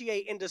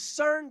differentiate and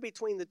discern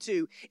between the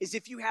two is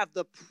if you have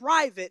the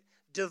private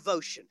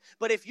devotion.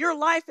 But if your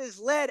life is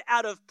led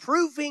out of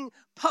proving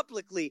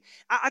publicly,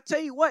 I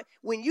tell you what,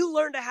 when you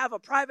learn to have a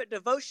private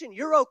devotion,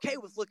 you're okay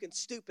with looking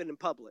stupid in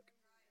public.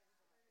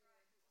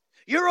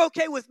 You're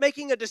okay with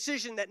making a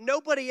decision that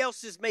nobody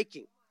else is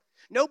making.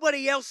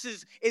 Nobody else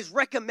is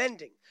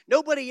recommending.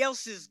 Nobody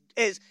else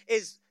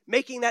is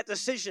making that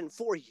decision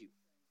for you.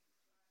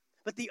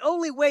 But the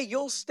only way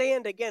you'll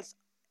stand against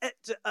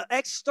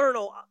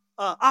external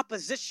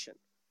opposition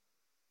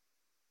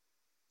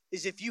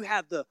is if you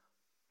have the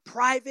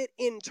private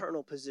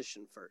internal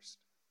position first.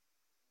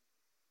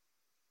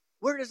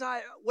 Where does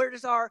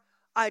our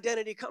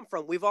identity come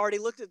from? We've already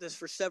looked at this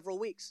for several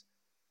weeks.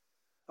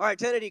 Our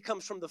identity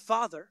comes from the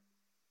Father.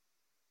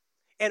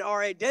 And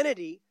our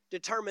identity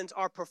determines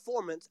our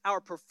performance.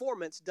 Our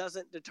performance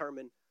doesn't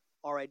determine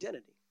our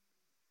identity.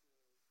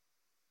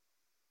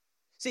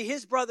 See,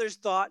 his brothers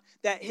thought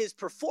that his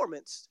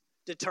performance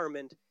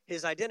determined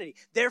his identity.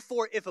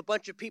 Therefore, if a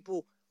bunch of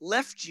people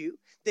left you,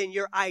 then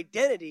your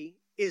identity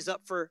is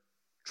up for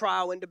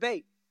trial and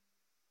debate.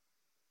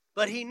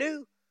 But he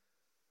knew,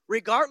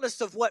 regardless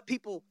of what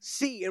people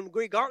see and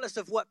regardless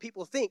of what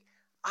people think,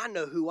 I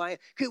know who I am.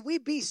 Could we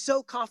be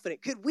so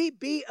confident? Could we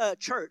be a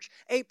church,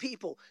 a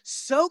people,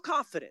 so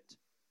confident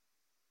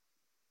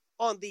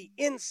on the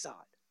inside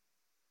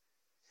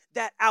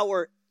that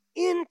our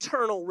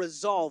internal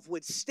resolve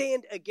would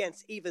stand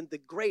against even the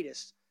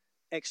greatest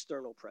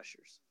external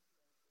pressures?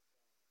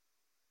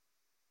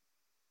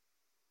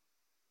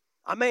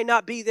 I may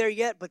not be there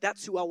yet, but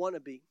that's who I want to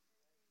be.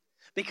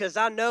 Because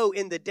I know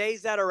in the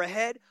days that are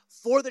ahead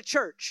for the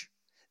church,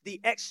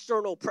 the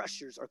external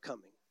pressures are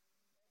coming.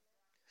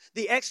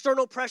 The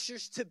external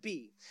pressures to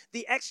be,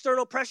 the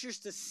external pressures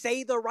to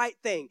say the right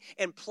thing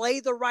and play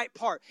the right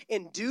part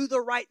and do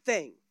the right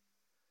thing.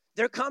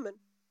 They're coming.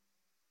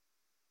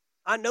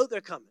 I know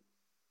they're coming.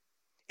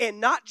 And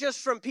not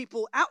just from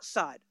people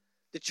outside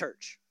the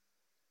church.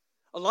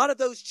 A lot of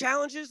those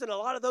challenges and a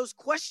lot of those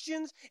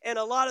questions and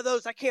a lot of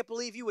those, I can't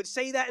believe you would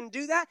say that and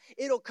do that,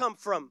 it'll come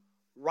from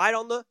right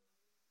on the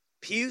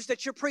pews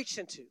that you're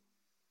preaching to.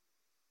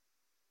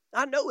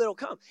 I know it'll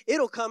come.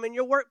 It'll come in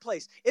your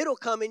workplace. It'll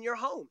come in your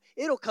home.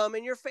 It'll come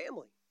in your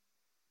family.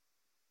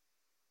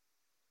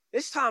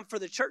 It's time for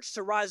the church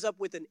to rise up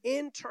with an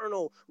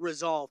internal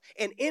resolve,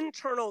 an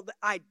internal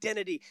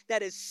identity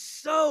that is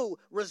so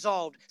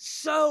resolved,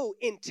 so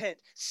intent,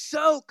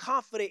 so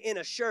confident and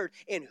assured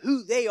in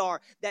who they are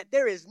that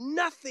there is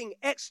nothing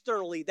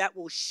externally that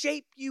will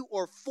shape you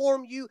or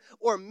form you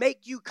or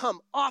make you come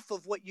off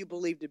of what you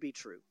believe to be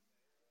true.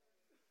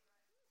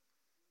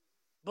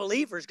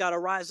 Believers got to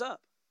rise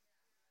up.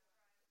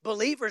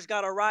 Believers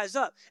got to rise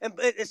up. And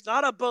it's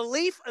not a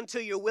belief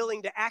until you're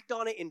willing to act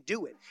on it and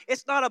do it.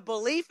 It's not a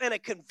belief and a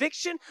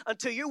conviction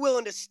until you're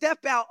willing to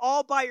step out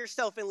all by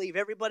yourself and leave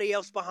everybody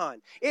else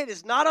behind. It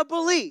is not a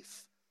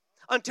belief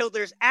until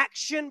there's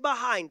action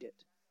behind it.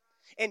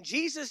 And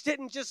Jesus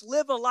didn't just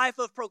live a life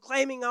of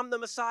proclaiming I'm the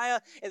Messiah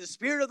and the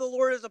Spirit of the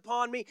Lord is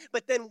upon me.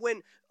 But then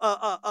when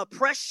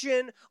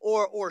oppression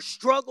or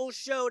struggle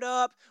showed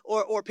up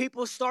or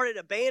people started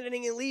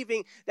abandoning and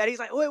leaving, that he's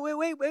like, wait,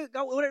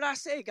 what did I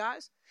say,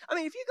 guys? I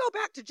mean, if you go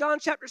back to John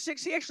chapter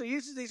 6, he actually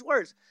uses these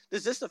words.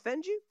 Does this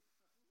offend you?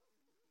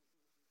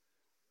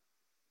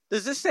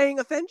 Does this saying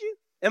offend you?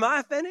 Am I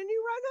offending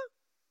you right now?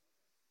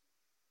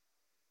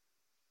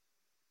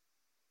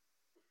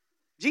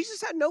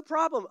 Jesus had no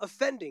problem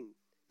offending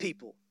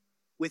people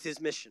with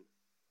his mission.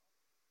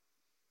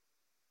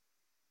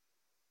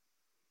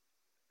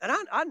 And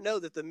I know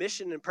that the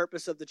mission and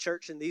purpose of the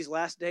church in these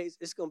last days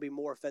is going to be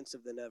more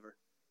offensive than ever.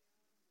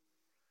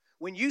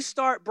 When you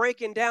start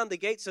breaking down the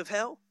gates of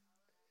hell,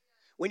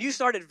 When you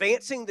start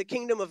advancing the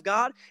kingdom of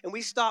God and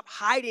we stop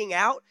hiding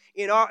out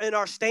in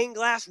our stained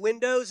glass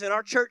windows and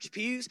our church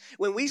pews,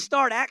 when we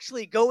start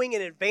actually going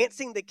and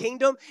advancing the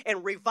kingdom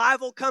and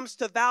revival comes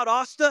to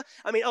Valdosta,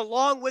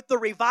 along with the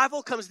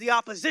revival comes the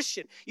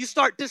opposition. You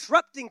start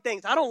disrupting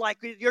things. I don't like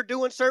you're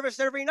doing service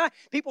every night.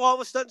 People all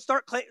of a sudden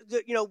start,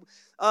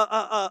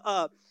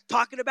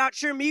 talking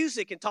about your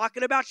music and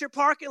talking about your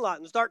parking lot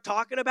and start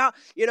talking about,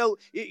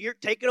 you're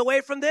taking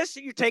away from this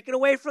and you're taking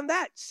away from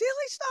that. Silly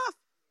stuff.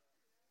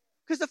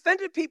 Because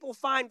offended people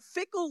find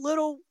fickle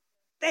little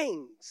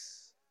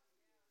things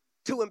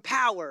to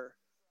empower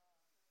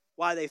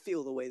why they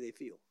feel the way they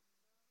feel.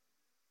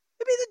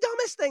 It'd be the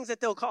dumbest things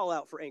that they'll call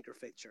out for Anchor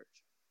Faith Church.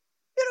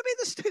 It'll be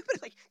the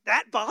stupid, like,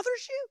 that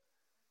bothers you?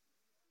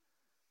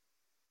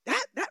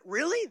 That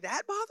really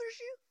bothers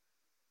you?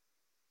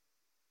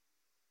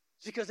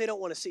 It's because they don't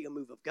want to see a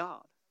move of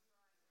God.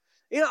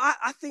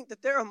 I think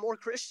that there are more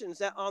Christians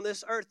that on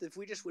this earth, if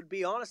we just would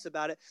be honest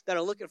about it, that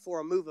are looking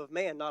for a move of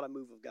man, not a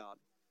move of God.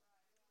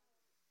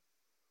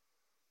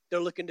 They're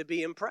looking to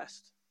be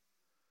impressed.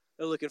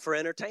 They're looking for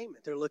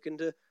entertainment. They're looking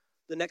to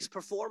the next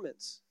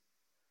performance.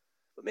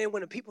 But man,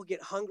 when people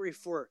get hungry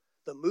for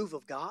the move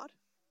of God,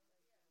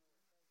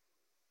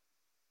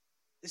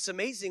 it's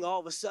amazing all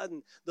of a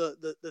sudden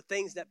the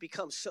things that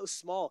become so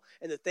small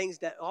and the things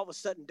that all of a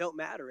sudden don't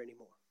matter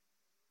anymore.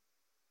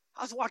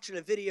 I was watching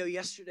a video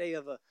yesterday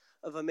of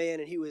a man,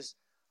 and he was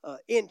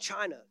in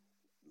China,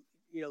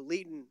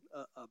 leading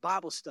a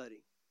Bible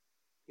study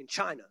in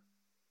China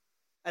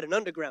at an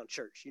underground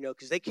church,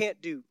 because they can't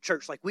do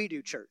church like we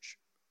do church.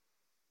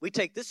 We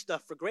take this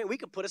stuff for granted. We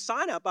can put a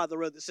sign out by the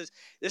road that says,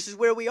 this is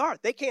where we are.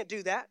 They can't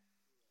do that.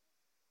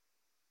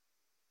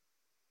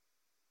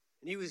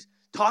 And he was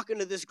talking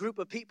to this group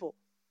of people,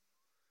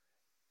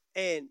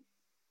 and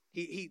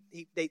I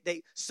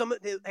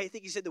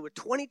think he said there were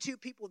 22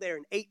 people there,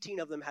 and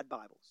 18 of them had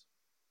Bibles.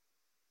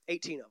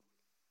 18 of them.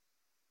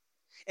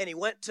 And he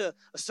went to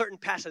a certain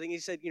passage. I think he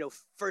said,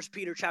 1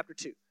 Peter chapter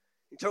 2.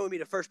 He turned with me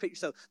to 1 Peter.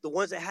 So the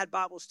ones that had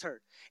Bibles turned.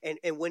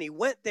 And when he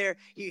went there,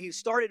 he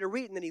started to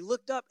read, and then he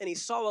looked up and he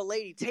saw a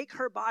lady take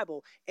her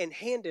Bible and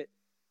hand it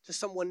to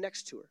someone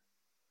next to her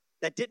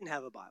that didn't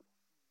have a Bible.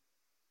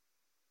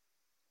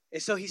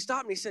 And so he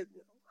stopped and he said,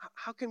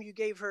 how come you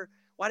gave her,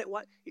 why?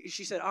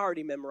 She said, I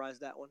already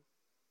memorized that one.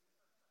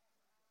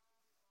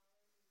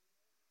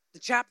 The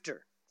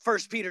chapter, 1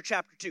 Peter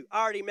chapter 2.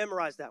 I already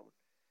memorized that one.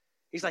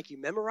 He's like, you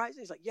memorized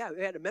it? He's like, yeah,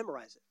 we had to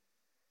memorize it.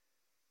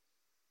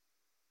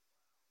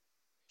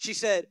 She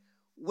said,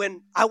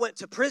 when I went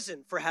to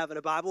prison for having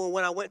a Bible, and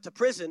when I went to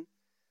prison,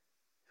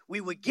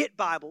 we would get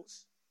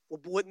Bibles.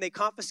 Well, wouldn't they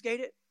confiscate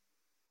it?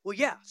 Well,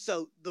 yeah.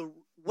 So the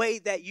way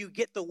that you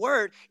get the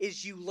word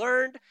is you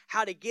learned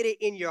how to get it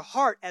in your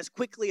heart as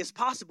quickly as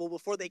possible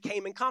before they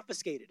came and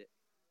confiscated it.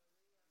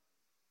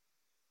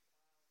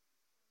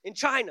 In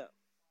China,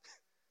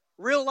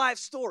 real life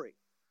story.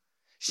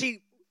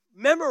 She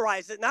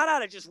memorized it, not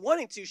out of just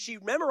wanting to. She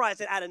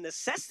memorized it out of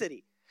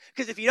necessity.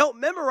 Because if you don't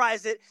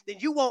memorize it, then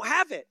you won't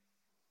have it.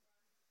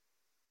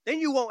 Then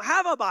you won't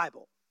have a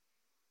Bible.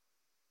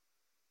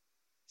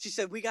 She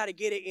said, we got to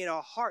get it in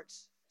our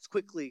hearts as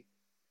quickly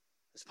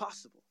as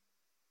possible.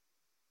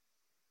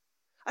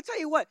 I tell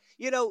you what,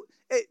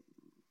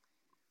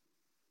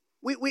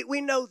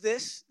 we know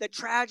this, that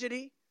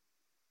tragedy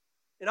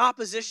and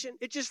opposition,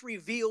 it just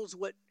reveals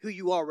who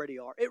you already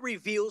are. It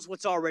reveals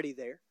what's already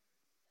there.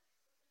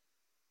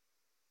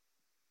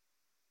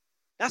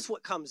 That's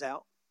what comes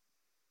out.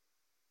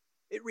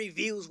 It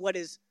reveals what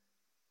has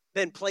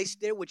been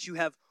placed there, which you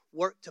have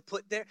worked to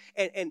put there.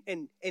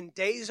 And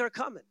days are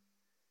coming.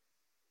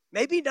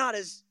 Maybe not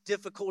as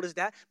difficult as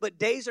that, but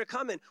days are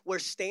coming where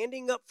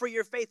standing up for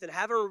your faith and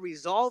having a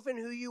resolve in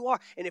who you are.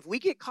 And if we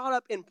get caught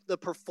up in the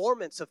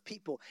performance of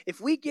people,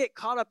 if we get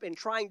caught up in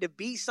trying to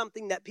be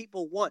something that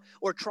people want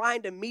or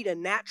trying to meet a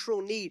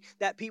natural need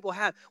that people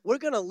have, we're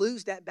going to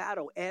lose that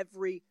battle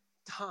every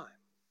time.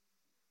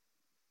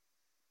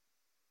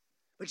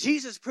 But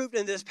Jesus proved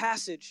in this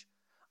passage,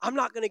 I'm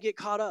not going to get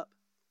caught up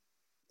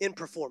in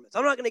performance.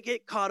 I'm not going to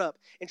get caught up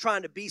in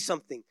trying to be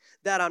something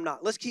that I'm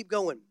not. Let's keep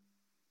going.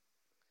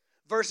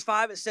 Verse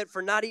 5, it said,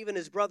 for not even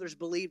his brothers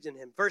believed in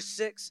him. Verse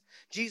 6,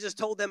 Jesus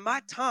told them,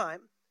 my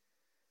time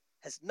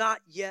has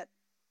not yet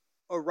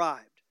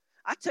arrived.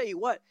 I tell you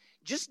what,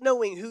 just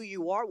knowing who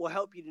you are will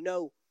help you to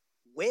know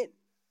when.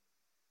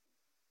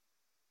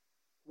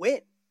 When.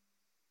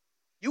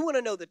 You want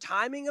to know the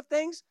timing of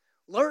things?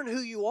 Learn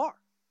who you are.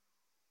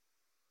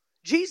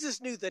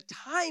 Jesus knew the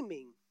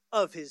timing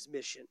of his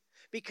mission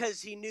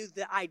because he knew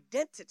the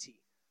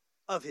identity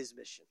of his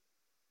mission.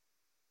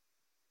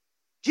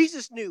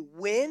 Jesus knew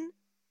when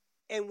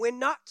and when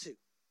not to.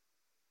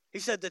 He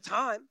said the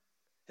time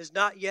has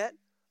not yet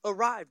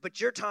arrived, but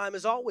your time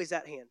is always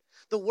at hand.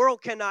 The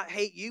world cannot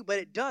hate you, but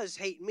it does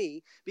hate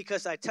me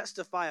because I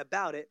testify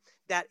about it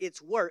that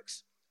its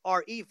works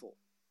are evil.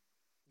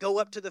 Go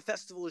up to the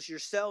festivals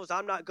yourselves.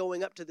 I'm not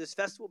going up to this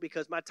festival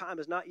because my time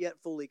has not yet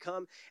fully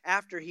come.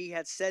 After he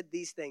had said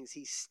these things,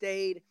 he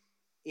stayed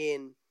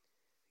in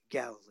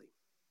Galilee.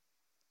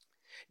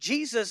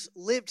 Jesus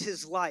lived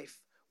his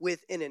life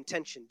with an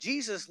intention.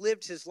 Jesus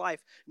lived his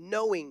life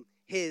knowing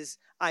his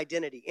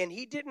identity. And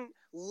he didn't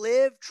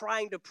live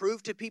trying to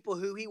prove to people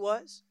who he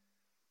was.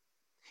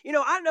 You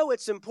know, I know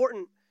it's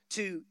important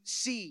to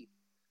see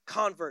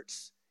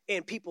converts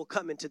and people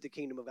come into the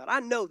kingdom of God. I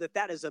know that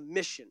that is a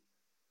mission.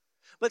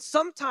 But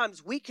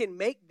sometimes we can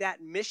make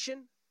that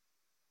mission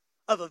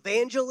of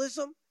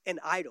evangelism an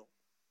idol.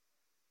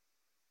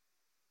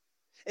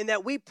 And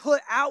that we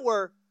put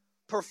our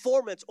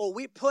performance, or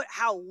we put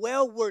how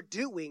well we're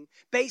doing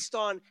based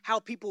on how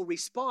people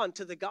respond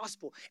to the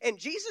gospel. And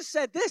Jesus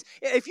said this: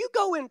 if you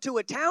go into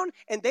a town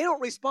and they don't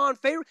respond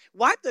favorably,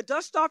 wipe the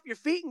dust off your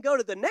feet and go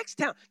to the next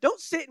town. Don't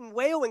sit and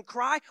wail and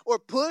cry or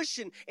push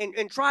and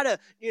try to,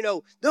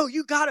 no,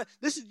 you gotta,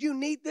 you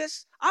need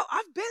this.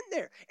 I've been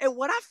there. And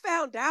what I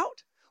found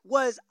out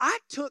was I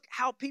took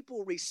how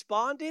people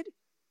responded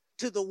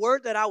to the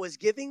word that I was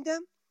giving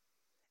them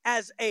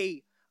as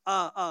a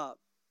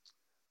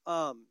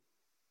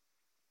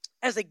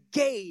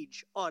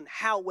gauge on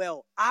how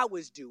well I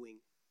was doing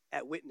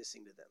at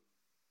witnessing to them.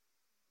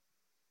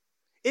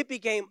 It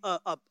became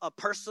a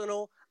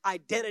personal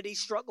identity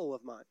struggle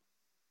of mine.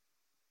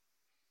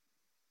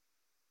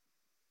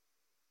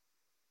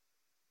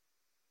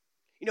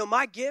 You know,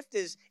 my gift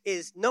is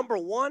number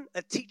one,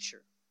 a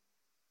teacher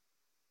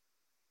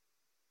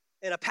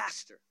and a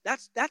pastor.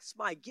 That's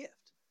my gift.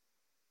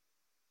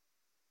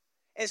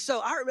 And so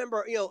I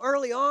remember,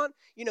 early on,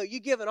 you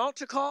give an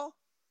altar call.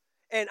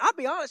 And I'll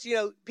be honest,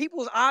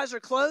 people's eyes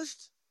are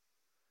closed.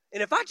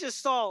 And if I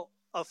just saw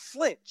a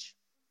flinch,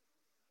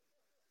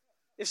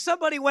 if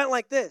somebody went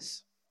like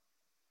this,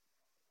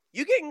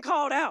 you getting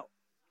called out.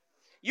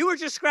 You were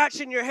just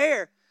scratching your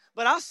hair.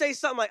 But I'll say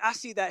something like, I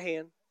see that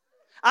hand.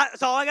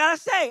 That's all I got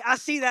to say. I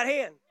see that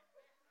hand.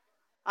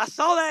 I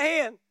saw that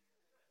hand.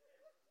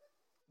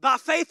 By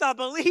faith, I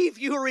believe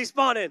you were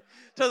responding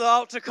to the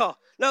altar call.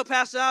 No,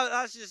 Pastor,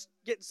 I was just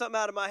getting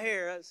something out of my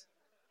hair.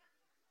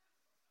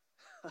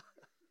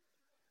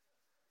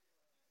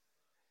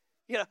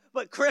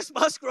 But Chris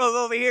Musgrove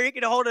over here, he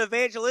can hold an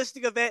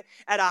evangelistic event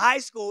at a high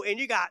school, and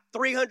you got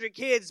 300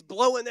 kids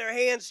blowing their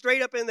hands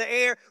straight up in the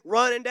air,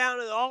 running down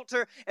to the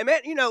altar. And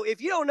man,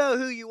 if you don't know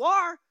who you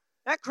are,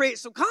 that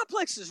creates some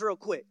complexes real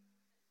quick.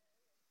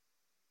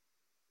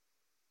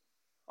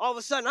 All of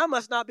a sudden, I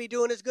must not be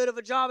doing as good of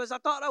a job as I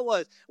thought I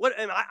was. What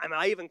am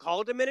I even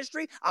called to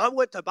ministry? I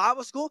went to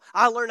Bible school.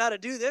 I learned how to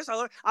do this.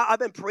 I've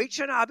been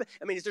preaching.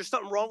 Is there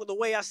something wrong with the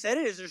way I said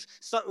it?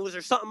 Was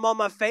there something on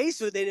my face?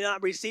 Were they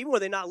not receiving? Were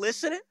they not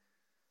listening?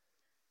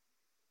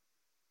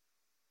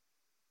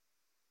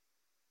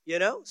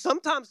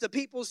 Sometimes the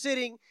people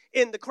sitting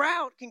in the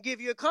crowd can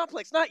give you a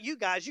complex. Not you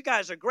guys. You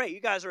guys are great.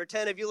 You guys are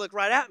attentive. You look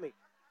right at me.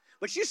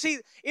 But you see,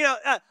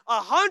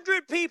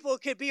 100 people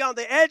could be on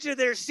the edge of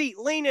their seat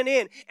leaning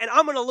in, and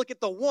I'm going to look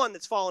at the one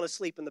that's falling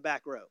asleep in the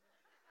back row.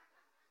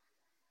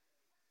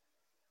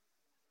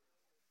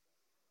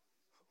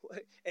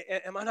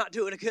 Am I not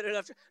doing a good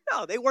enough job?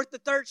 No, they worked the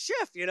third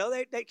shift.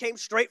 They came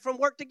straight from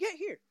work to get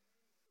here.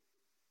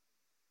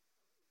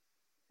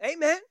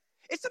 Amen.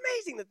 It's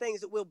amazing the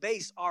things that we'll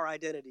base our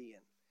identity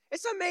in.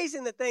 It's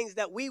amazing the things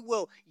that we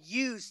will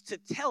use to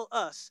tell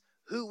us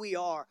who we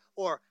are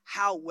or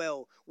how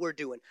well we're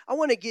doing. I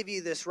want to give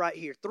you this right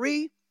here.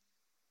 Three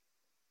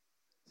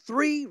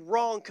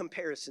wrong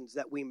comparisons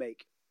that we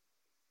make.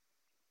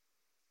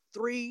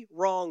 3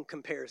 wrong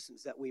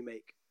comparisons that we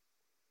make.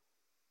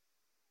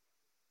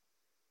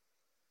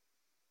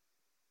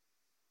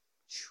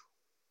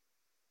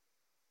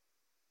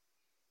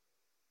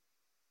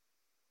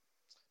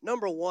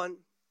 Number 1,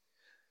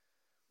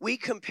 we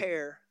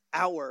compare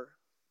our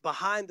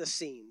behind the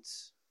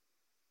scenes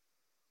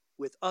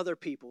with other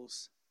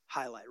people's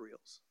highlight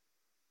reels.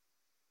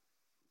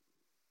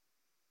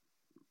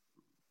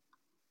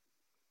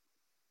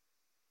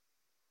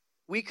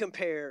 We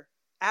compare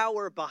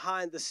our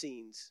behind the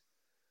scenes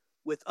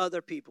with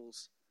other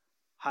people's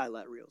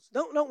highlight reels.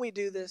 Don't we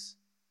do this?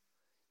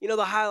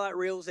 The highlight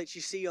reels that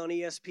you see on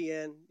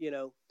ESPN,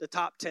 the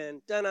top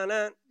 10,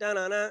 da-na-na,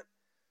 da-na-na,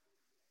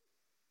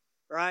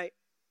 right?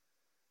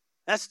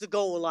 That's the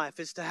goal in life,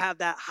 is to have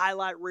that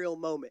highlight reel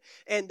moment.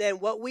 And then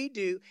what we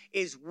do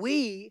is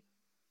we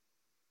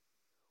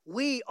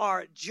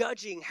are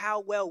judging how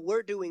well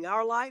we're doing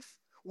our life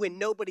when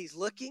nobody's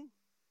looking,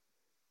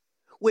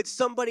 with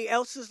somebody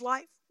else's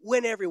life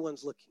when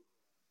everyone's looking.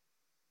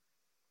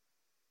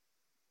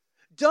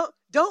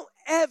 Don't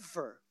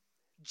ever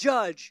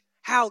judge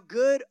how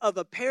good of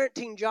a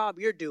parenting job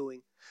you're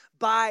doing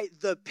by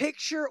the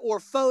picture or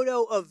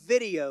photo or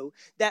video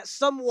that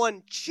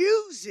someone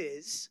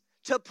chooses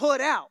to put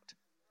out.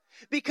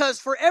 Because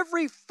for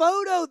every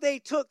photo they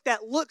took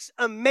that looks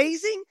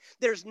amazing,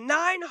 there's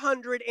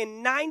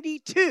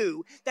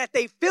 992 that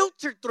they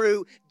filtered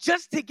through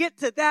just to get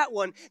to that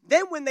one.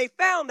 Then when they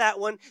found that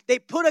one, they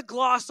put a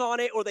gloss on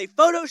it, or they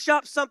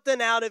photoshopped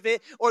something out of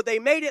it, or they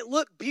made it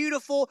look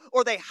beautiful,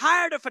 or they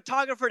hired a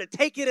photographer to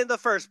take it in the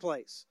first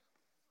place.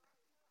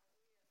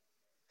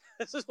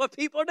 This is what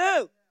people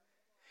do.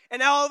 And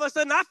now all of a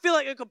sudden I feel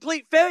like a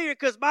complete failure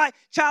because my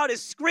child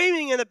is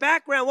screaming in the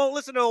background, won't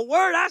listen to a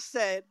word I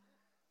said.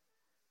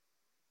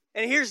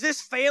 And here's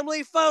this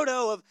family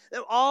photo of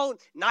them all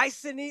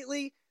nice and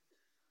neatly.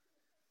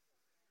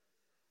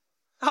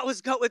 I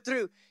was going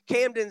through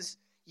Camden's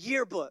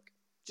yearbook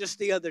just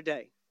the other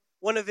day.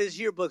 One of his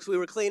yearbooks, we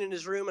were cleaning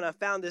his room, and I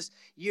found this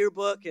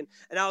yearbook, and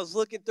I was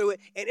looking through it.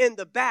 And in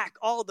the back,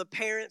 all the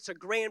parents or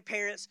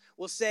grandparents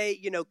will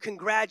say,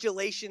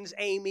 congratulations,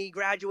 Amy,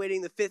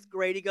 graduating the 5th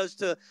grade. He goes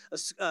to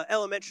an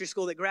elementary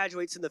school that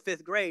graduates in the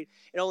 5th grade.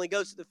 It only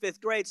goes to the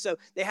 5th grade. So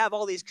they have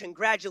all these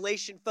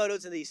congratulation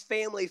photos and these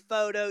family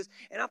photos.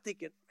 And I'm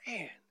thinking,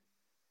 man,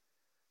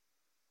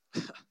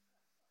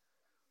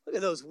 look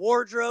at those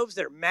wardrobes.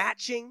 They're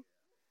matching.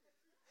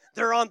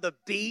 They're on the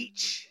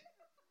beach.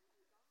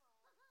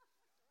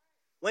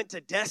 Went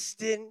to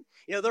Destin.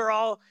 They're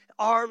all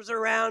arms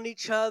around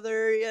each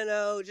other,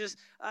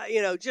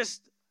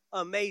 just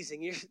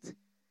amazing.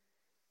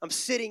 I'm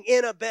sitting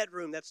in a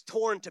bedroom that's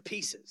torn to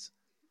pieces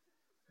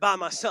by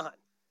my son.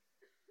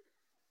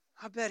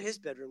 I bet his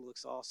bedroom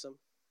looks awesome.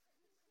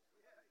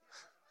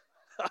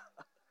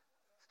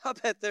 I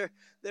bet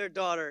their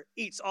daughter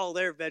eats all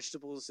their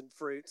vegetables and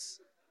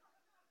fruits.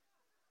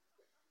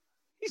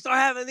 You start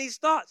having these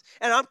thoughts,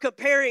 and I'm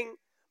comparing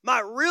my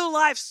real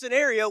life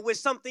scenario with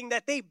something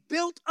that they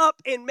built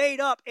up and made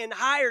up and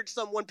hired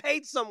someone,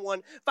 paid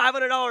someone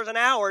 $500 an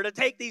hour to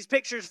take these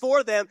pictures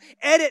for them,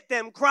 edit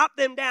them, crop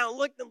them down,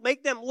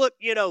 make them look,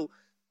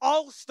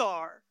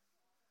 all-star.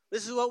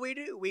 This is what we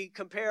do. We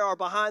compare our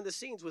behind the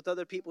scenes with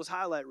other people's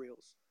highlight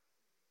reels.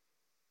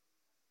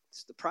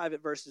 It's the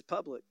private versus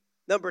public.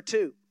 Number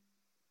 2,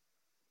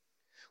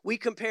 we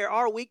compare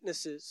our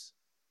weaknesses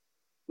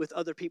with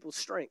other people's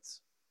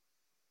strengths.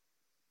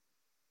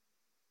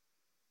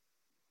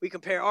 We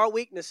compare our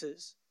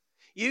weaknesses.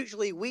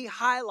 Usually we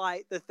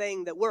highlight the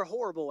thing that we're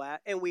horrible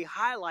at, and we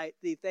highlight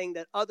the thing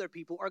that other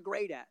people are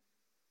great at.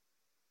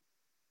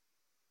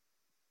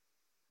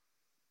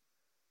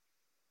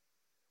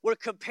 We're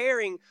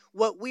comparing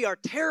what we are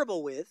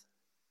terrible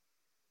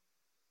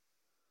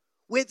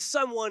with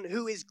someone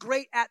who is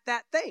great at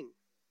that thing.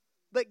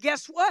 But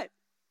guess what?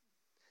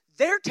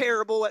 They're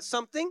terrible at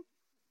something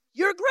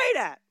you're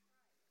great at.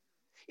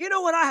 You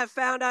know what I have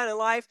found out in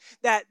life?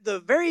 That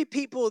the very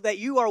people that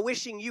you are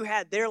wishing you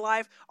had their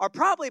life are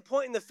probably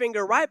pointing the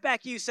finger right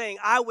back at you saying,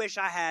 I wish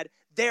I had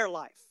their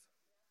life.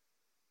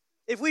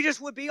 If we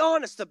just would be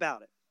honest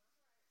about it.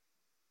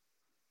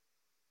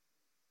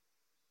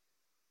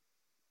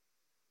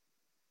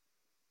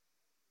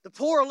 The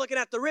poor are looking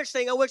at the rich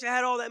saying, I wish I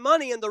had all that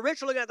money. And the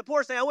rich are looking at the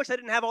poor saying, I wish I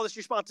didn't have all this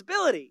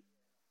responsibility.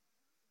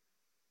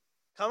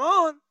 Come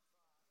on.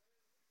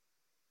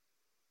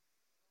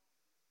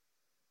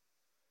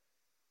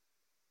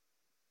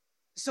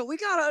 So we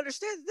got to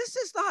understand this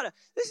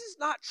is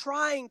not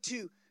trying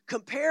to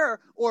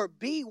compare or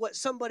be what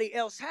somebody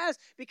else has,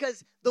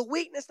 because the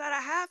weakness that I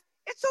have,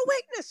 it's a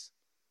weakness.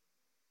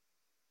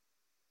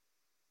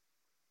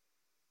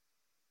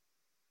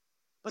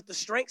 But the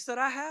strengths that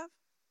I have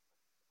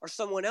are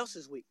someone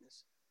else's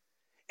weakness.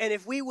 And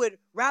if we would,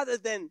 rather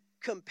than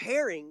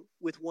comparing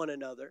with one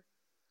another,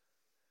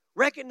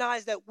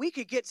 recognize that we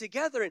could get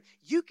together and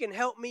you can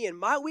help me in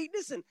my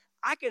weakness and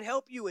I can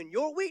help you in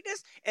your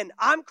weakness, and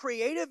I'm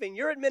creative and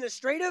you're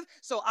administrative,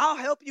 so I'll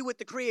help you with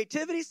the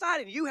creativity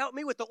side and you help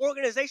me with the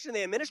organization and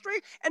the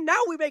administration, and now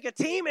we make a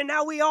team and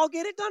now we all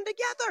get it done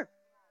together.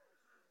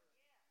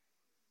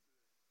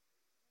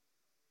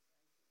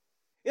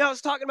 I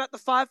was talking about the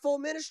fivefold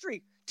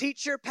ministry.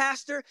 Teacher,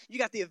 pastor, you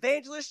got the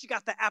evangelist, you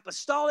got the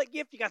apostolic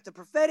gift, you got the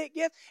prophetic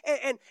gift,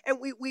 and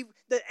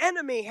the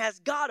enemy has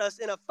got us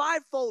in a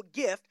fivefold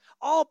gift,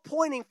 all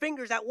pointing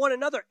fingers at one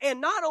another,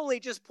 and not only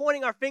just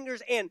pointing our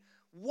fingers and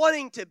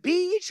wanting to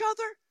be each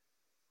other,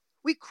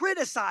 we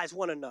criticize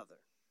one another.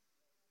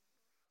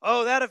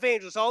 Oh, that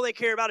evangelist, all they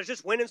care about is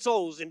just winning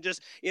souls and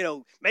just,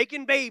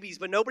 making babies,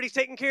 but nobody's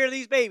taking care of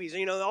these babies.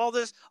 And,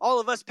 all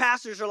of us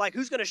pastors are like,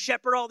 who's going to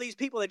shepherd all these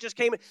people that just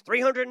came in?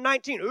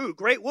 319, ooh,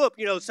 great whoop,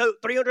 so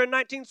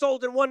 319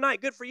 souls in one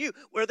night, good for you.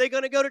 Where are they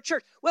going to go to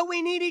church? Well,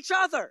 we need each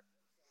other.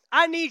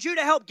 I need you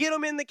to help get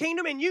them in the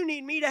kingdom, and you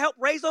need me to help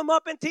raise them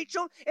up and teach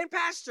them and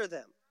pastor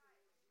them.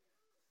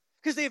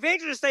 Because the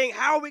evangelist is saying,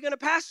 how are we going to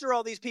pastor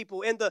all these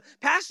people? And the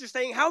pastor is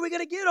saying, how are we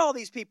going to get all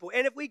these people?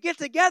 And if we get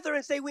together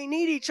and say we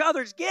need each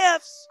other's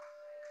gifts,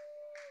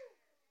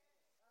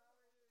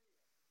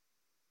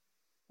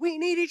 we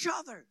need each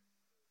other.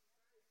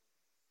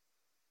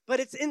 But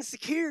it's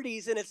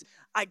insecurities and it's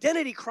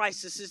identity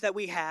crises that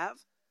we have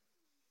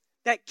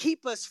that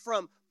keep us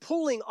from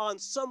pulling on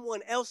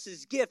someone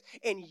else's gift.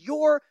 And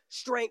your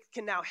strength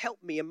can now help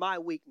me in my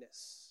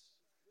weakness.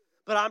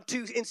 But I'm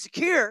too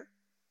insecure.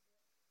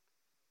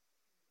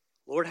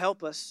 Lord,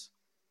 help us.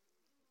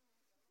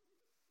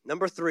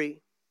 Number 3,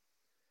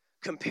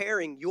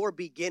 comparing your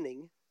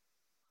beginning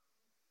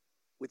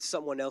with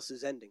someone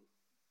else's ending.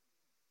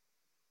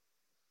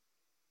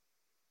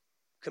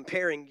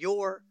 Comparing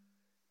your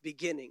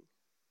beginning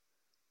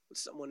with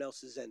someone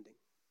else's ending.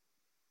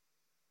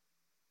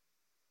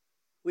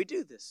 We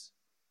do this.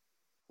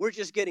 We're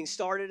just getting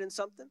started in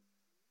something.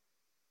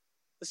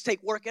 Let's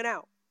take working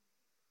out.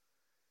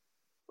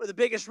 One of the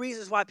biggest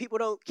reasons why people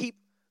don't keep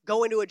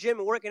going to a gym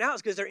and working out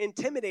is because they're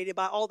intimidated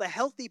by all the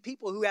healthy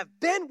people who have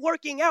been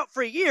working out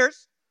for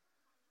years.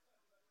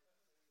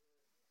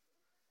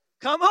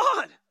 Come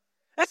on.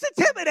 That's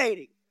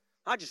intimidating.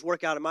 I just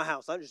work out in my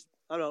house. I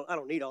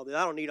don't need all this.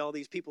 I don't need all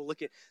these people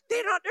looking.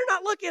 They're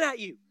not looking at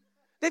you.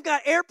 They've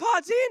got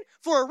AirPods in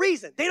for a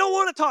reason. They don't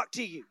want to talk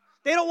to you.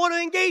 They don't want to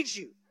engage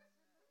you.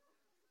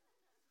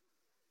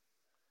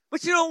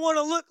 But you don't want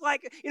to look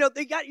like,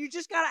 you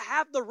just got to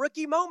have the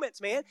rookie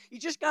moments, man. You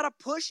just got to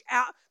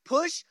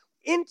push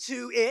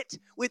into it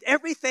with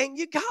everything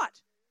you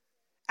got.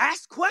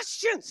 Ask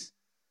questions.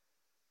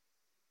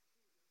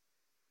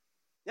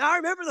 Now, I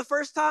remember the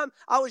first time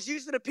I was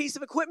using a piece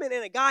of equipment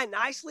and a guy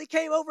nicely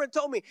came over and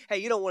told me, hey,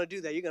 you don't want to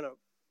do that. You're going to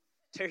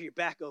tear your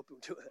back open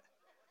to it.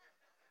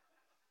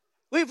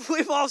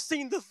 We've all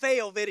seen the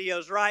fail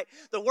videos, right?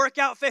 The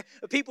workout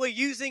people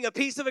using a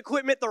piece of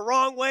equipment the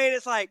wrong way, and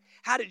it's like,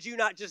 how did you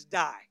not just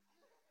die?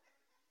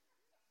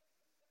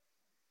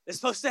 It's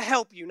supposed to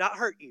help you, not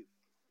hurt you.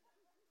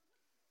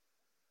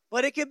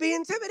 But it can be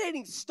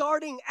intimidating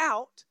starting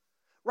out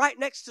right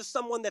next to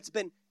someone that's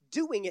been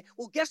doing it.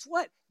 Well, guess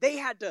what? They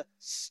had to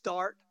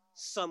start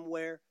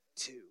somewhere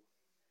too.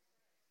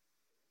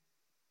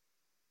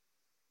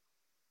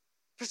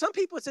 For some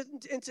people,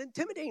 it's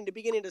intimidating to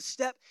beginning to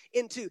step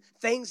into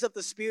things of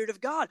the Spirit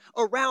of God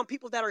around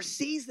people that are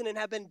seasoned and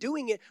have been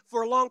doing it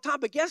for a long time.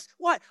 But guess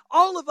what?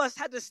 All of us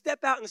had to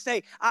step out and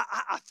say,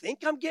 I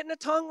think I'm getting a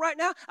tongue right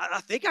now.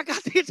 I think I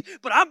got this,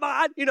 but I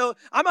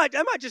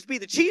might just be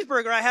the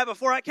cheeseburger I had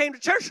before I came to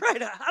church right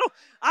now.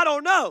 I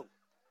don't know.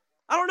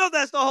 I don't know if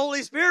that's the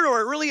Holy Spirit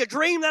or really a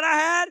dream that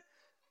I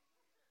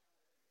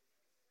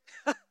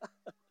had.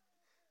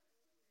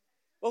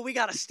 Well, we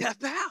got to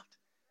step out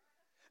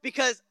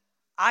because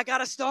I got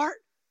to start.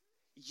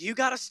 You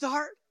got to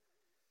start.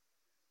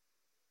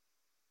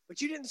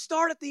 But you didn't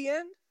start at the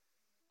end.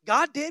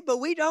 God did, but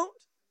we don't.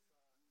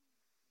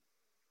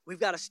 We've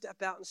got to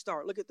step out and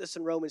start. Look at this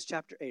in Romans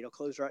chapter 8. I'll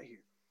close right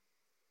here.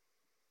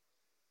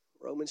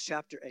 Romans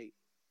chapter 8.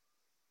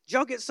 Did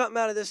y'all get something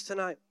out of this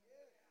tonight?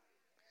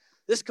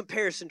 This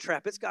comparison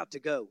trap, it's got to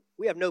go.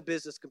 We have no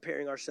business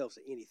comparing ourselves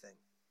to anything.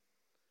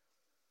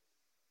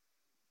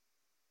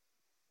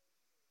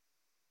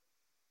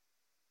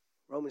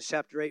 Romans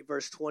chapter 8,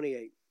 verse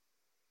 28.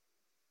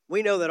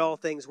 We know that all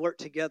things work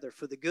together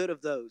for the good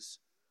of those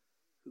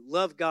who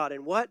love God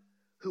and what?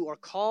 Who are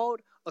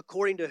called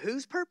according to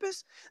whose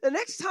purpose? The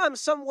next time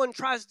someone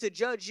tries to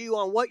judge you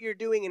on what you're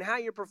doing and how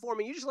you're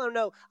performing, you just let them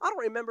know, I don't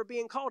remember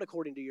being called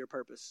according to your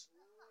purpose.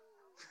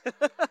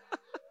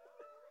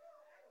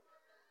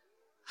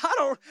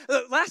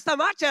 Last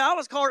time I checked, I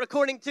was called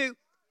according to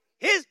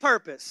his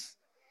purpose.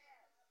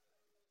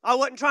 I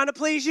wasn't trying to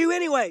please you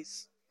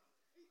anyways.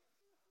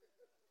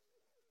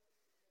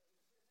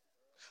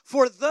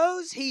 For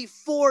those he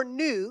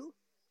foreknew,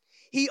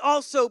 he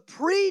also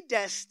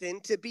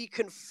predestined to be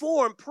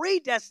conformed,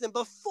 predestined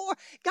before.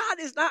 God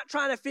is not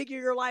trying to figure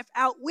your life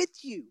out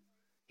with you.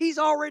 He's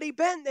already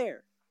been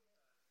there.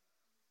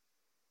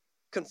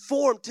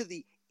 Conformed to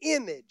the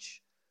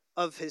image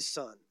of his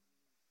Son,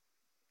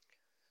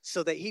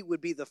 so that he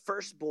would be the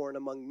firstborn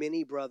among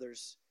many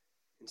brothers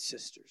and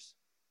sisters.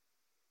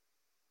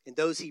 And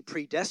those he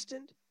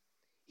predestined,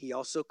 he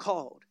also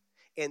called.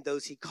 And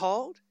those he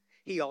called,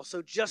 he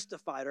also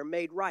justified or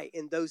made right.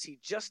 And those he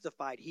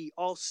justified, he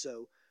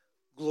also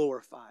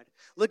glorified.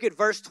 Look at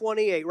verse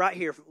 28 right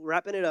here,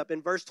 wrapping it up.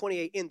 In verse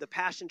 28 in the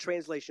Passion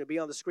Translation, it'll be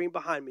on the screen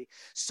behind me.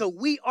 So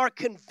we are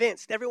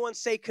convinced, everyone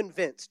say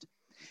convinced.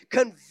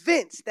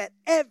 Convinced that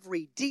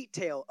every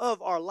detail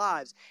of our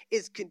lives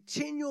is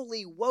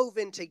continually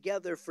woven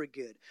together for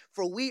good.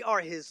 For we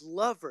are his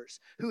lovers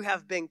who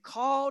have been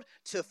called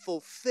to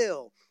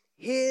fulfill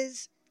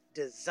his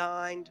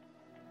designed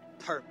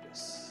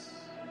purpose.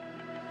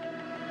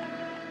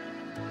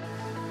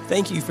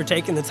 Thank you for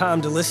taking the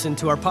time to listen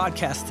to our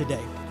podcast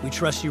today. We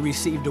trust you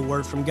received a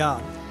word from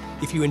God.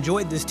 If you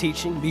enjoyed this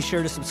teaching, be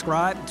sure to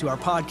subscribe to our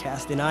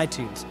podcast in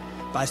iTunes.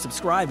 By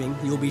subscribing,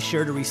 you'll be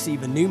sure to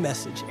receive a new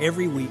message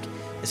every week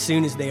as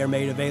soon as they are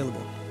made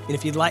available. And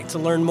if you'd like to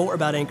learn more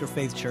about Anchor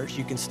Faith Church,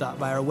 you can stop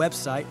by our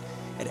website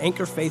at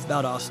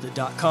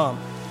anchorfaithvaldosta.com.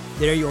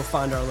 There you'll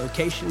find our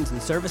locations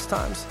and service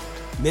times,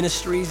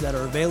 ministries that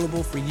are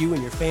available for you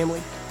and your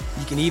family.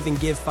 You can even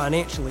give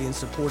financially in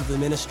support of the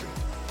ministry.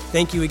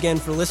 Thank you again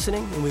for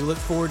listening, and we look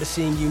forward to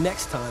seeing you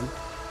next time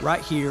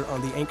right here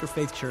on the Anchor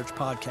Faith Church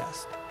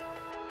podcast.